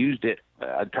 used it,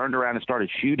 turned around and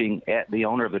started shooting at the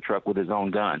owner of the truck with his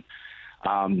own gun.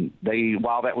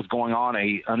 While that was going on,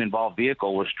 a uninvolved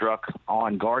vehicle was struck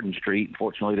on Garden Street.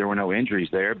 Fortunately, there were no injuries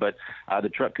there, but the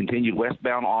truck continued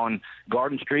westbound on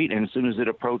Garden Street, and as soon as it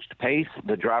approached Pace,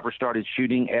 the driver started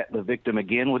shooting at the victim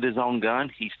again with his own gun.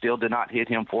 He still did not hit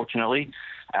him, fortunately,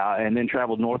 and then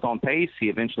traveled north on Pace. He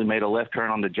eventually made a left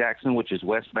turn onto Jackson, which is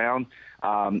westbound,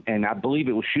 and I believe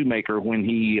it was Shoemaker when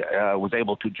he was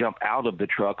able to jump out of the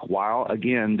truck while,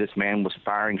 again, this man was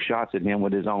firing shots at him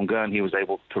with his own gun. He was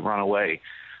able to run away.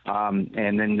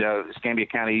 And then the Escambia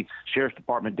County Sheriff's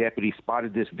Department deputies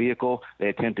spotted this vehicle. They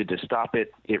attempted to stop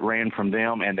it. It ran from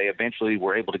them, and they eventually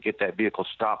were able to get that vehicle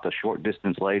stopped a short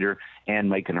distance later and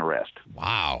make an arrest.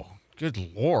 Wow. Good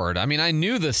Lord. I mean, I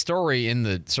knew the story in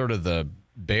the sort of the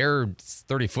bare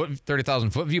 30,000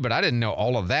 foot view, but I didn't know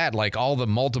all of that, like all the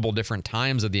multiple different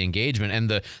times of the engagement.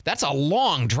 And that's a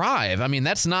long drive. I mean,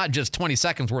 that's not just 20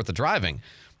 seconds worth of driving.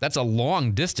 That's a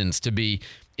long distance to be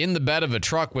in the bed of a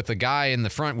truck with a guy in the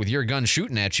front with your gun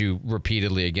shooting at you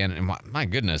repeatedly again. And my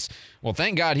goodness. Well,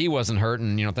 thank God he wasn't hurt.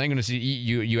 And, thank goodness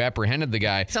you apprehended the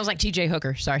guy. Sounds like TJ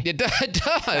Hooker. Sorry. It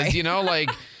does. Like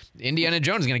Indiana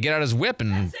Jones is going to get out his whip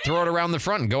and throw it around the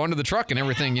front and go into the truck and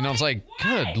everything. It's like,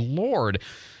 good Lord.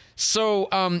 So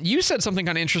you said something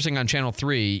kind of interesting on Channel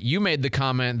 3. You made the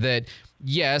comment that,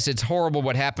 yes, it's horrible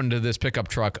what happened to this pickup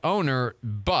truck owner,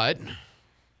 but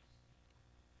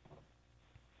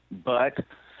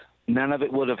none of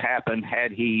it would have happened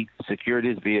had he secured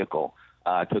his vehicle,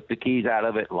 took the keys out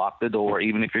of it, locked the door.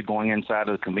 Even if you're going inside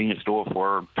of the convenience store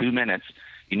for 2 minutes,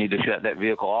 you need to shut that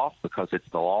vehicle off because it's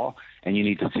the law, and you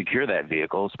need to secure that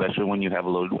vehicle, especially when you have a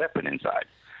loaded weapon inside.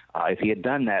 If he had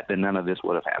done that, then none of this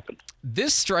would have happened.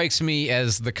 This strikes me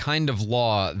as the kind of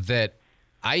law that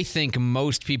I think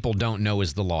most people don't know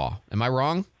is the law. Am I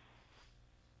wrong?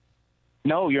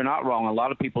 No, you're not wrong. A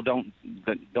lot of people don't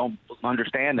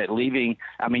understand that leaving.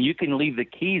 I mean, you can leave the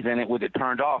keys in it with it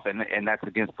turned off, and that's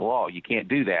against the law. You can't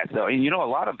do that. So, and a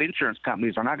lot of insurance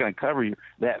companies are not going to cover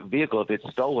that vehicle if it's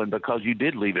stolen because you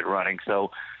did leave it running. So,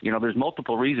 there's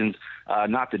multiple reasons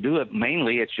not to do it.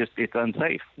 Mainly, it's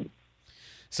unsafe.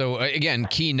 So, again,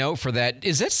 key note for that.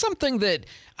 Is that something that,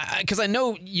 because I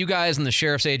know you guys in the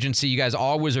sheriff's agency, you guys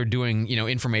always are doing,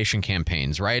 information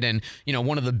campaigns, right? And,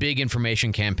 one of the big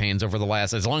information campaigns over the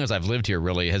last, as long as I've lived here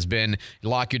really, has been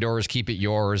lock your doors, keep it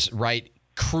yours, right?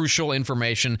 Crucial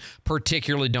information,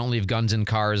 particularly don't leave guns in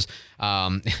cars.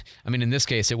 In this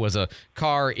case, it was a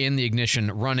car in the ignition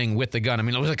running with the gun.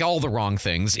 It was like all the wrong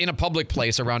things in a public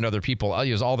place around other people. It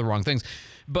was all the wrong things.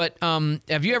 But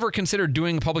have you ever considered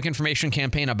doing a public information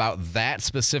campaign about that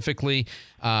specifically,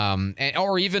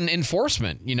 or even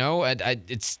enforcement?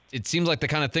 It seems like the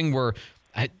kind of thing where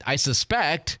I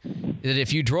suspect that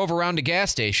if you drove around to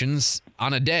gas stations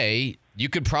on a day, you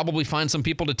could probably find some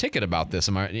people to ticket about this.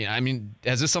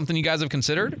 Is this something you guys have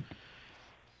considered?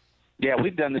 Yeah,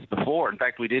 we've done this before. In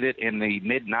fact, we did it in the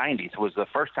mid-'90s. It was the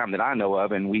first time that I know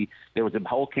of, and there was a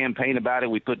whole campaign about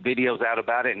it. We put videos out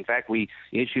about it. In fact, we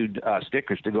issued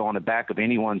stickers to go on the back of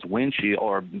anyone's windshield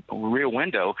or rear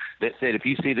window that said, if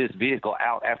you see this vehicle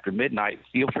out after midnight,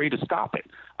 feel free to stop it.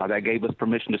 That gave us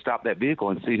permission to stop that vehicle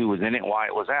and see who was in it and why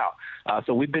it was out.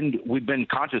 So we've been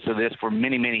conscious of this for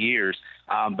many, many years.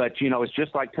 But it's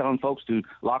just like telling folks to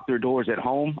lock their doors at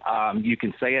home. You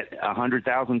can say it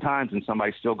 100,000 times and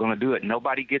somebody's still going to do it.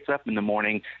 Nobody gets up in the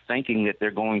morning thinking that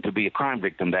they're going to be a crime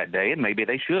victim that day, and maybe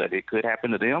they should. It could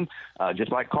happen to them,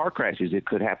 just like car crashes. It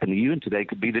could happen to you, and today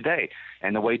could be the day.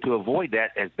 And the way to avoid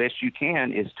that as best you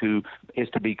can is to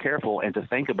be careful and to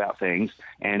think about things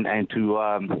and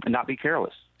to not be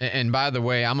careless. And by the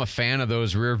way, I'm a fan of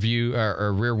those rear view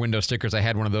or rear window stickers. I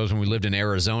had one of those when we lived in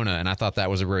Arizona, and I thought that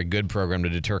was a very good program to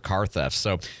deter car theft.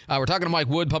 So we're talking to Mike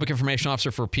Wood, Public Information Officer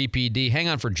for PPD. Hang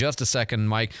on for just a second,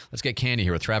 Mike. Let's get Candy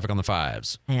here with traffic on the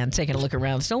fives. And taking a look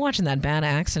around. Still watching that bad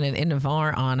accident in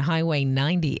Navarre on Highway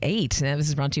 98. This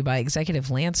is brought to you by Executive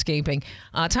Landscaping.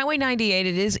 Highway 98,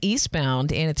 it is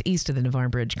eastbound, and it's east of the Navarre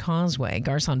Bridge Causeway.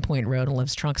 Garcon Point Road, a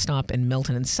Lift's truck stop in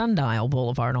Milton and Sundial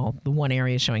Boulevard. All the one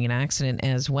area showing an accident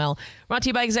as well. Brought to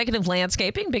you by Executive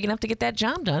Landscaping, big enough to get that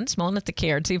job done, small enough to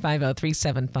care.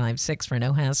 250-3756 for a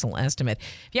no-hassle estimate.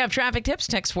 If you have traffic tips,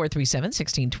 text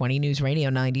 437-1620, News Radio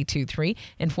 92.3,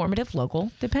 informative,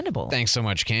 local, dependable. Thanks so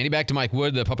much, Candy. Back to Mike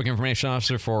Wood, the Public Information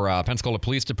Officer for Pensacola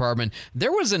Police Department.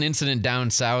 There was an incident down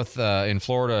south in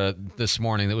Florida this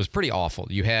morning that was pretty awful.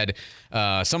 You had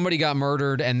somebody got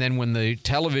murdered, and then when the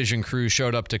television crew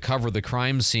showed up to cover the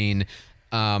crime scene,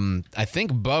 I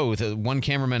think both, one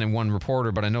cameraman and one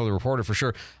reporter, but I know the reporter for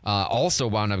sure, also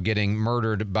wound up getting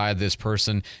murdered by this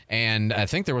person. And I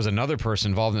think there was another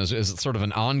person involved in this. It's sort of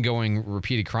an ongoing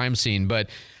repeated crime scene, but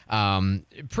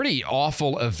pretty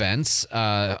awful events,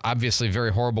 obviously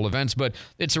very horrible events. But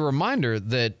it's a reminder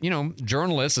that,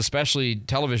 journalists, especially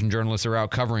television journalists, are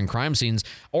out covering crime scenes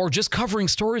or just covering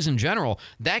stories in general.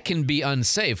 That can be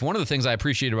unsafe. One of the things I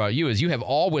appreciate about you is you have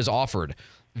always offered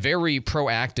very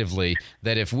proactively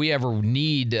that if we ever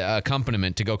need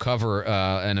accompaniment to go cover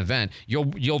an event,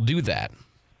 you'll do that.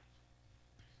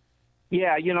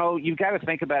 Yeah, you've got to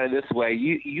think about it this way.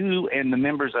 You and the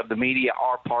members of the media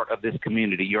are part of this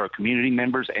community. You're community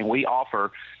members, and we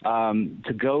offer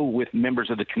to go with members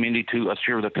of the community to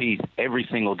assure the peace every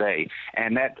single day.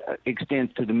 And that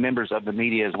extends to the members of the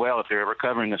media as well. If they're ever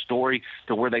covering a story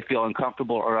to where they feel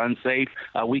uncomfortable or unsafe,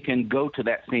 we can go to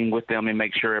that scene with them and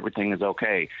make sure everything is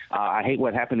okay. I hate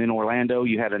what happened in Orlando.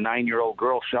 You had a 9-year-old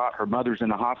girl shot. Her mother's in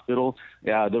the hospital.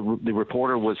 The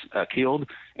reporter was killed,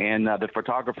 and the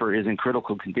photographer is in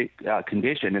critical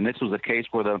condition. And this was a case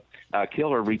where the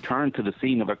killer returned to the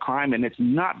scene of a crime, and it's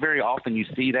not very often you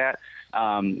see that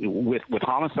with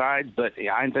homicides, but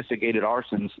I investigated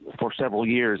arsons for several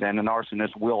years, and an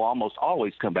arsonist will almost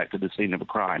always come back to the scene of a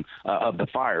crime, of the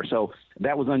fire. So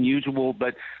that was unusual,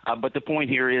 but the point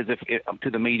here is, to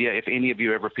the media, if any of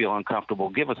you ever feel uncomfortable,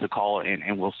 give us a call,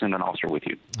 and we'll send an officer with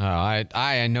you.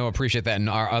 I know, appreciate that, and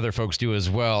our other folks do as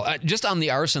well. Just on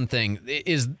the arson thing,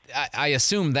 I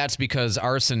assume that's because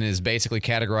arson is basically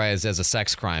categorized as a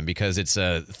sex crime because it's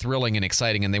thrilling and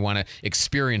exciting, and they want to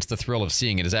experience the thrill of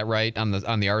seeing it. Is that right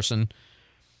on the arson?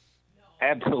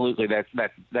 Absolutely, that's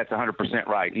 100%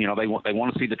 right. You know, they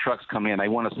want to see the trucks come in. They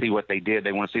want to see what they did.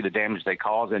 They want to see the damage they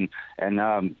caused, and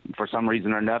for some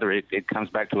reason or another, it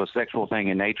comes back to a sexual thing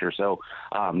in nature. So,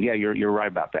 yeah, you're right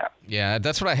about that. Yeah,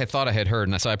 that's what I thought I had heard,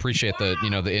 and so I appreciate the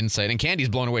insight. And Candy's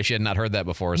blown away; she had not heard that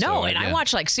before. No, so, and I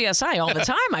watch like CSI all the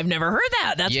time. I've never heard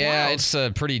that. That's wild.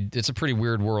 It's a pretty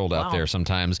weird world out there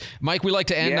sometimes. Mike, we like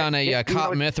to end on a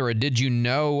cop myth or a did you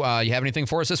know. You have anything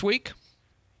for us this week?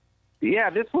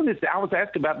 Yeah, this one is. I was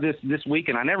asked about this week,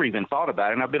 and I never even thought about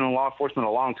it. And I've been in law enforcement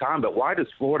a long time, but why does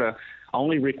Florida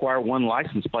only require one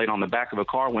license plate on the back of a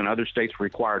car when other states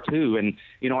require two? And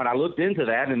and I looked into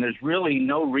that, and there's really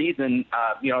no reason.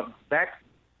 Back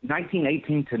 1918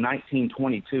 to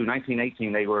 1922,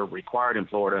 1918 they were required in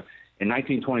Florida. In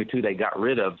 1922 they got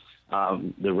rid of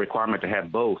the requirement to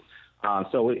have both.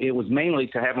 So it was mainly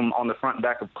to have them on the front and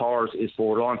back of cars is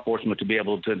for law enforcement to be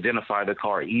able to identify the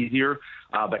car easier.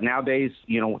 But nowadays,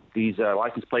 these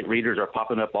license plate readers are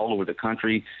popping up all over the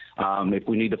country. If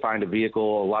we need to find a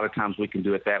vehicle, a lot of times we can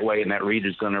do it that way, and that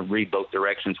reader's going to read both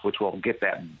directions, which will get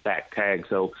that back tag.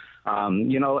 So,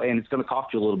 and it's going to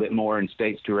cost you a little bit more in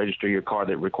states to register your car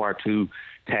that require two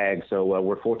tags. So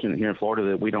we're fortunate here in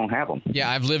Florida that we don't have them. Yeah,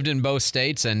 I've lived in both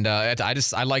states, and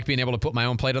I like being able to put my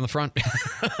own plate on the front.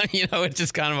 It's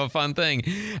just kind of a fun thing.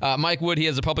 Mike Wood, he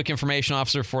is a public information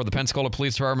officer for the Pensacola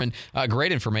Police Department.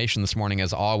 Great information this morning,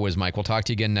 as always, Mike. We'll talk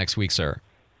to you again next week, sir.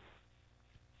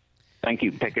 Thank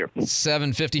you. Take care.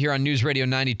 7:50 here on News Radio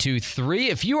 92.3.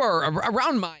 If you are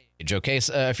around my age, okay,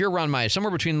 so, if you're around my age,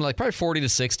 somewhere between probably 40 to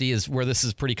 60 is where this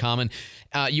is pretty common,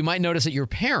 you might notice that your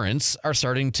parents are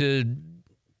starting to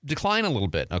decline a little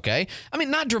bit, okay? I mean,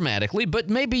 not dramatically,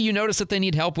 but maybe you notice that they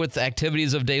need help with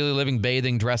activities of daily living,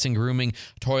 bathing, dressing, grooming,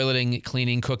 toileting,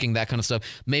 cleaning, cooking, that kind of stuff.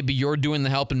 Maybe you're doing the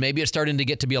help, and maybe it's starting to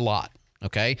get to be a lot,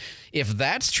 okay? If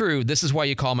that's true, this is why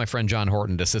you call my friend John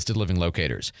Horton at Assisted Living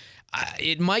Locators.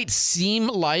 It might seem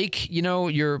like,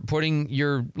 you're putting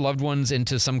your loved ones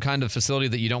into some kind of facility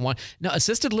that you don't want. No,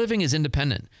 assisted living is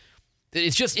independent.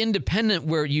 It's just independent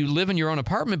where you live in your own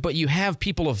apartment, but you have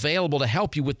people available to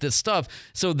help you with this stuff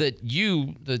so that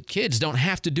you, the kids, don't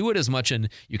have to do it as much, and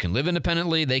you can live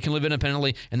independently, they can live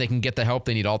independently, and they can get the help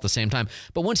they need all at the same time.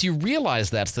 But once you realize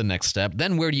that's the next step,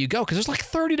 then where do you go? Because there's like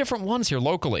 30 different ones here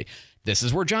locally. This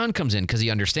is where John comes in because he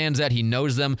understands that. He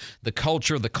knows them, the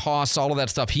culture, the costs, all of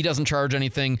that stuff. He doesn't charge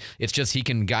anything. It's just he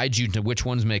can guide you to which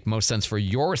ones make most sense for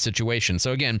your situation.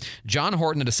 So again, John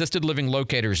Horton at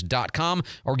AssistedLivingLocators.com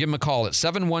or give him a call at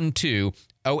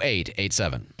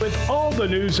 712-0887. With all the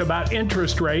news about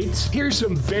interest rates, here's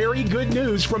some very good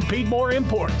news from Pete Moore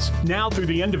Imports. Now through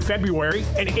the end of February,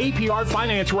 an APR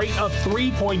finance rate of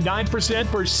 3.9%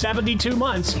 for 72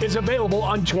 months is available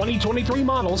on 2023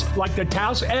 models like the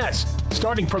Taos S,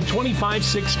 starting from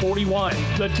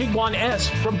 $25,641. The Tiguan S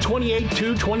from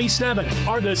 $28,227,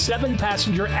 or the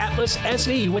 7-passenger Atlas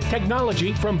SE with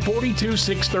technology from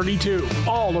 $42,632.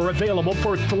 All are available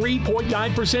for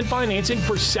 3.9% financing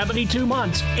for 72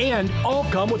 months, and all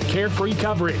come with carefree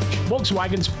coverage.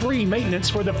 Volkswagen's free maintenance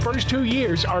for the first 2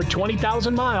 years are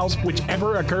 20,000 miles,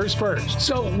 whichever occurs first.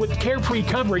 So with carefree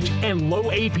coverage and low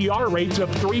APR rates of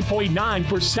 3.9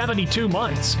 for 72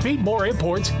 months, Pete Moore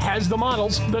Imports has the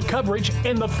models, the coverage,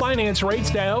 and the finance rates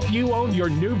to help you own your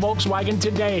new Volkswagen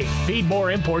today. Pete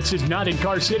Moore Imports is not in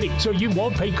Car City, so you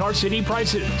won't pay Car City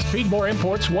prices. Pete Moore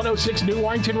Imports, 106 New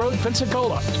Warrington Road,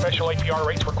 Pensacola. Special APR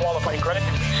rates for qualifying credit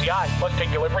and PCI. Must take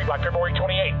delivery by February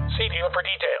 28. See dealer for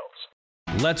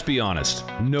details. Let's be honest,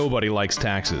 nobody likes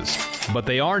taxes, but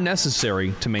they are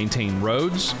necessary to maintain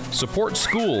roads, support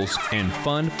schools, and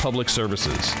fund public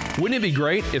services. Wouldn't it be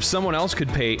great if someone else could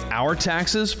pay our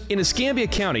taxes? In Escambia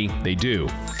County, they do.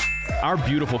 Our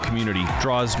beautiful community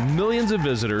draws millions of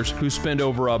visitors who spend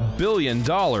over $1 billion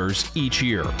each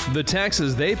year. The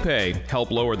taxes they pay help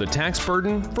lower the tax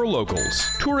burden for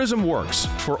locals. Tourism works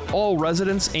for all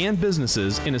residents and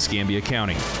businesses in Escambia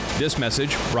County. This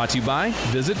message brought to you by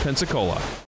Visit Pensacola.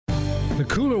 The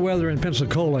cooler weather in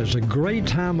Pensacola is a great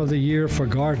time of the year for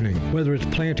gardening, whether it's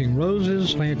planting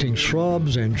roses, planting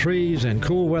shrubs and trees and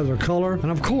cool weather color, and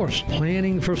of course,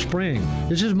 planning for spring.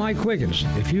 This is Mike Wiggins.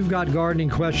 If you've got gardening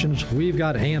questions, we've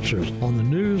got answers on the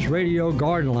News Radio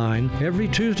Garden Line every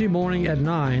Tuesday morning at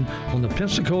 9 on the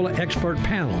Pensacola Expert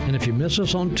Panel. And if you miss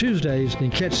us on Tuesdays,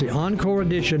 then catch the encore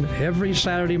edition every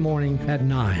Saturday morning at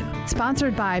 9.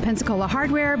 Sponsored by Pensacola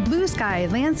Hardware, Blue Sky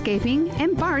Landscaping,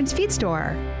 and Barnes Feed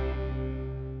Store.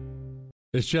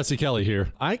 It's Jesse Kelly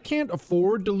here. I can't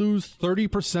afford to lose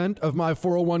 30% of my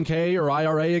 401k or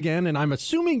IRA again, and I'm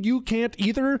assuming you can't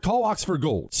either. Call Oxford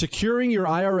Gold. Securing your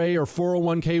IRA or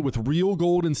 401k with real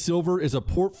gold and silver is a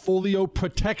portfolio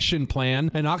protection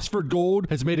plan, and Oxford Gold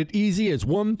has made it easy as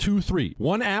 1, 2, 3.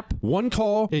 One app, one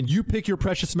call, and you pick your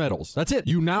precious metals. That's it.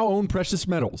 You now own precious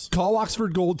metals. Call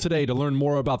Oxford Gold today to learn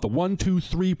more about the 1, 2,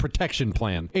 3 protection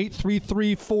plan.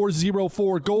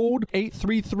 833-404-GOLD.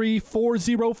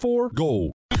 833-404-GOLD.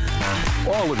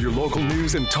 All of your local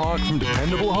news and talk from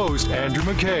dependable host Andrew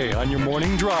McKay on your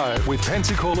morning drive with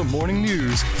Pensacola Morning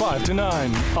News, 5 to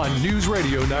 9 on News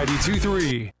Radio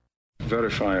 92.3.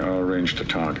 Verify our range to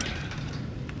target.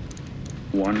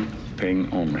 One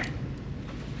ping only.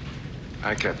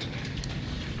 Aye, Captain.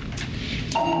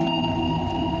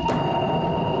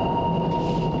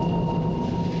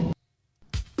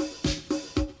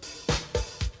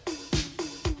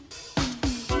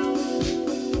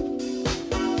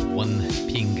 One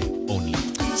ping only.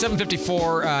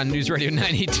 7:54 News Radio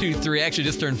 92.3. Actually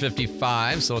just turned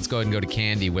 55, so let's go ahead and go to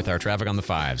Candy with our traffic on the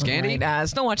fives. Candy? Right,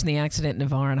 still watching the accident in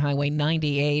Navarre on Highway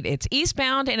 98. It's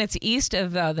eastbound, and it's east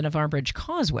of the Navarre Bridge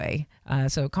Causeway.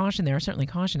 So caution there. Certainly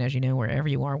caution, as you know, wherever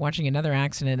you are. Watching another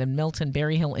accident in Milton,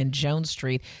 Berry Hill, and Jones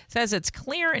Street. Says it's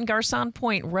clear in Garcon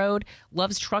Point Road.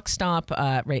 Love's Truck Stop,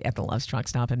 right at the Love's Truck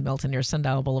Stop in Milton near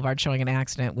Sundial Boulevard, showing an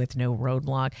accident with no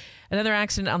roadblock. Another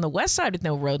accident on the west side with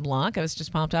no roadblock. It was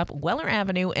just popped up. Weller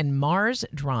Avenue and Mars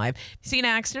Drive. If you see an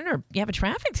accident or you have a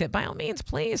traffic tip, by all means,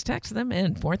 please text them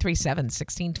in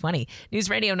 437-1620. News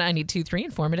Radio 92.3,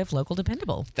 informative, local,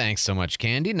 dependable. Thanks so much,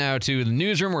 Candy. Now to the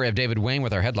newsroom where we have David Wayne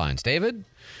with our headlines. David?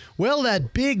 Well,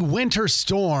 that big winter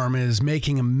storm is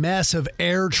making a mess of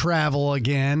air travel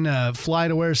again.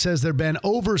 FlightAware says there have been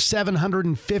over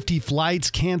 750 flights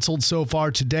canceled so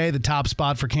far today. The top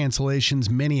spot for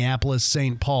cancellations, Minneapolis,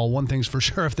 St. Paul. One thing's for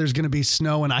sure, if there's going to be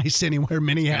snow and ice anywhere,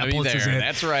 Minneapolis is it.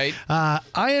 That's right.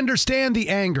 I understand the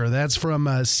anger. That's from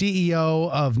CEO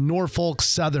of Norfolk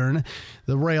Southern,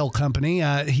 the rail company.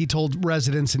 He told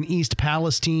residents in East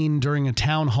Palestine during a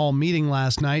town hall meeting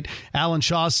last night. Alan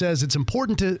Shaw says it's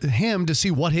important to him to see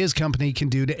what his company can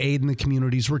do to aid in the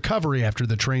community's recovery after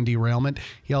the train derailment.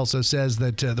 He also says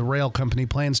that the rail company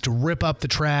plans to rip up the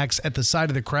tracks at the site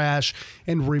of the crash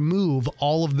and remove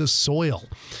all of the soil.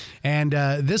 And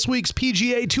this week's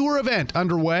PGA Tour event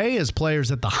underway as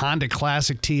players at the Honda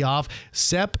Classic tee off.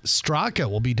 Sepp Straka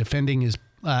will be defending his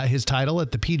title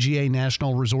at the PGA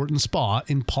National Resort and Spa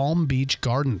in Palm Beach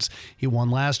Gardens. He won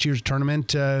last year's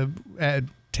tournament at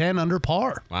 10 under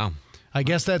par. Wow. I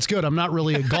guess that's good. I'm not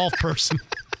really a golf person.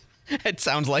 It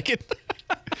sounds like it.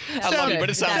 I Sounds love you, good. but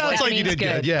it sounds That like you did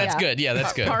good. Yeah. That's good. Yeah,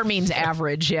 that's good. Par means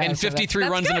average. Yeah, And so 53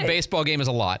 that's runs in a good. baseball game is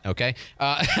a lot, okay? David,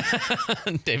 How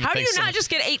do you thanks so not much. just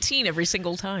get 18 every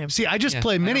single time? See, I just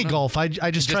play mini golf. I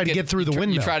just try to get through the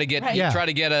window. You try to get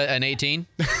an 18?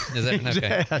 Is that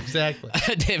okay? Yeah, exactly.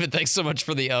 David, thanks so much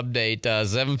for the update.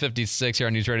 7:56 here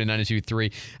on News Radio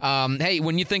 92.3. Hey,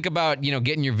 when you think about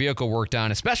getting your vehicle worked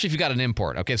on, especially if you got an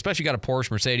import, okay, especially if you got a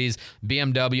Porsche, Mercedes,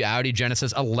 BMW, Audi,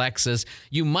 Genesis, a Lexus,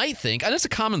 you might think, and it's a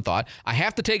common thought, I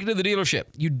have to take it to the dealership.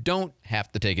 You don't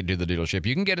have to take it to the dealership.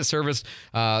 You can get it serviced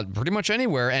pretty much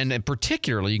anywhere, and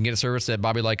particularly you can get it serviced at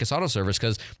Bobby Likas Auto Service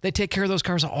because they take care of those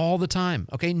cars all the time.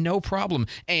 Okay, no problem.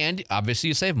 And obviously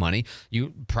you save money.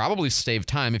 You probably save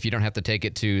time if you don't have to take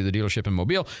it to the dealership in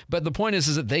Mobile. But the point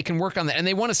is that they can work on that, and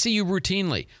they want to see you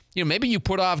routinely. Maybe you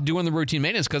put off doing the routine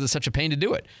maintenance because it's such a pain to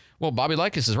do it. Well, Bobby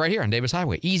Likas is right here on Davis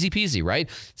Highway. Easy peasy, right?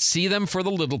 See them for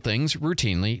the little things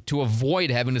routinely to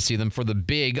avoid having to see them for the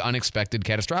big, unexpected,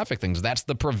 catastrophic things. That's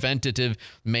the preventative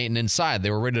maintenance side. They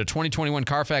were rated a 2021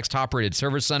 Carfax top-rated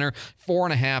service center,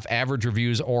 4.5 average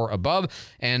reviews or above.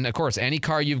 And, of course, any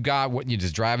car you've got, you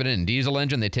just drive it in, diesel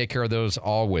engine, they take care of those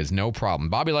always, no problem.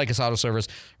 Bobby Likas Auto Service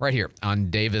right here on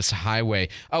Davis Highway.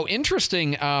 Oh,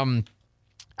 interesting.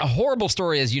 A horrible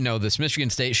story, as you know, this Michigan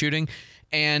State shooting.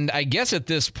 And I guess at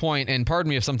this point, and pardon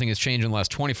me if something has changed in the last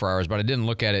 24 hours, but I didn't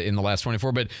look at it in the last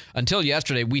 24. But until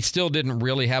yesterday, we still didn't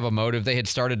really have a motive. They had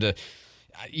started to,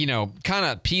 kind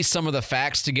of piece some of the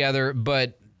facts together.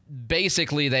 But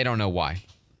basically, they don't know why.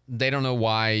 They don't know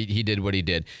why he did what he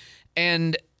did.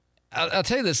 And I'll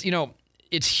tell you this,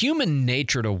 it's human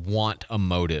nature to want a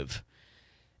motive.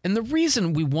 And the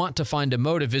reason we want to find a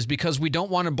motive is because we don't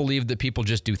want to believe that people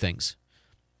just do things.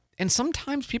 And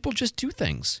sometimes people just do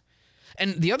things.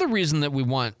 And the other reason that we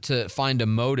want to find a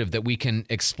motive that we can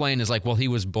explain is like, well, he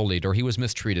was bullied or he was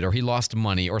mistreated or he lost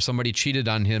money or somebody cheated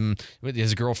on him with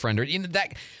his girlfriend or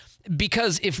that.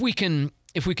 Because if we can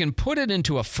put it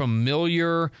into a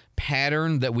familiar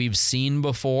pattern that we've seen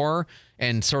before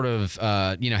and sort of,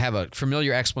 have a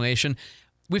familiar explanation,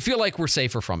 we feel like we're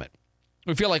safer from it.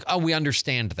 We feel like, oh, we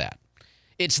understand that.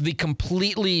 It's the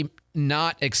completely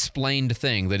not explained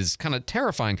thing that is kind of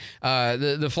terrifying.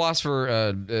 The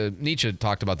philosopher Nietzsche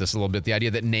talked about this a little bit, the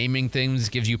idea that naming things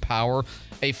gives you power,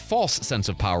 a false sense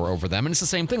of power over them. And it's the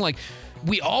same thing. Like,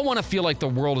 we all want to feel like the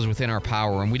world is within our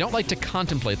power, and we don't like to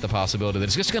contemplate the possibility that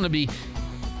it's just going to be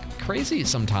crazy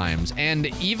sometimes. And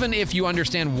even if you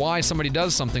understand why somebody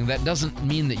does something, that doesn't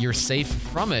mean that you're safe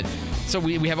from it. So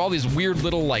we have all these weird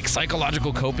little like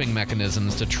psychological coping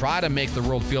mechanisms to try to make the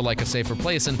world feel like a safer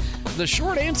place. And the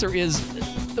short answer is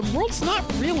the world's not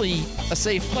really a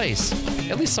safe place,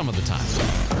 at least some of the time.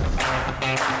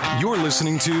 You're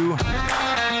listening to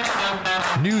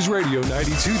News Radio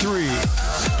 92.3,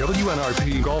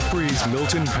 WNRP Gulf Breeze,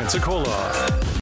 Milton, Pensacola.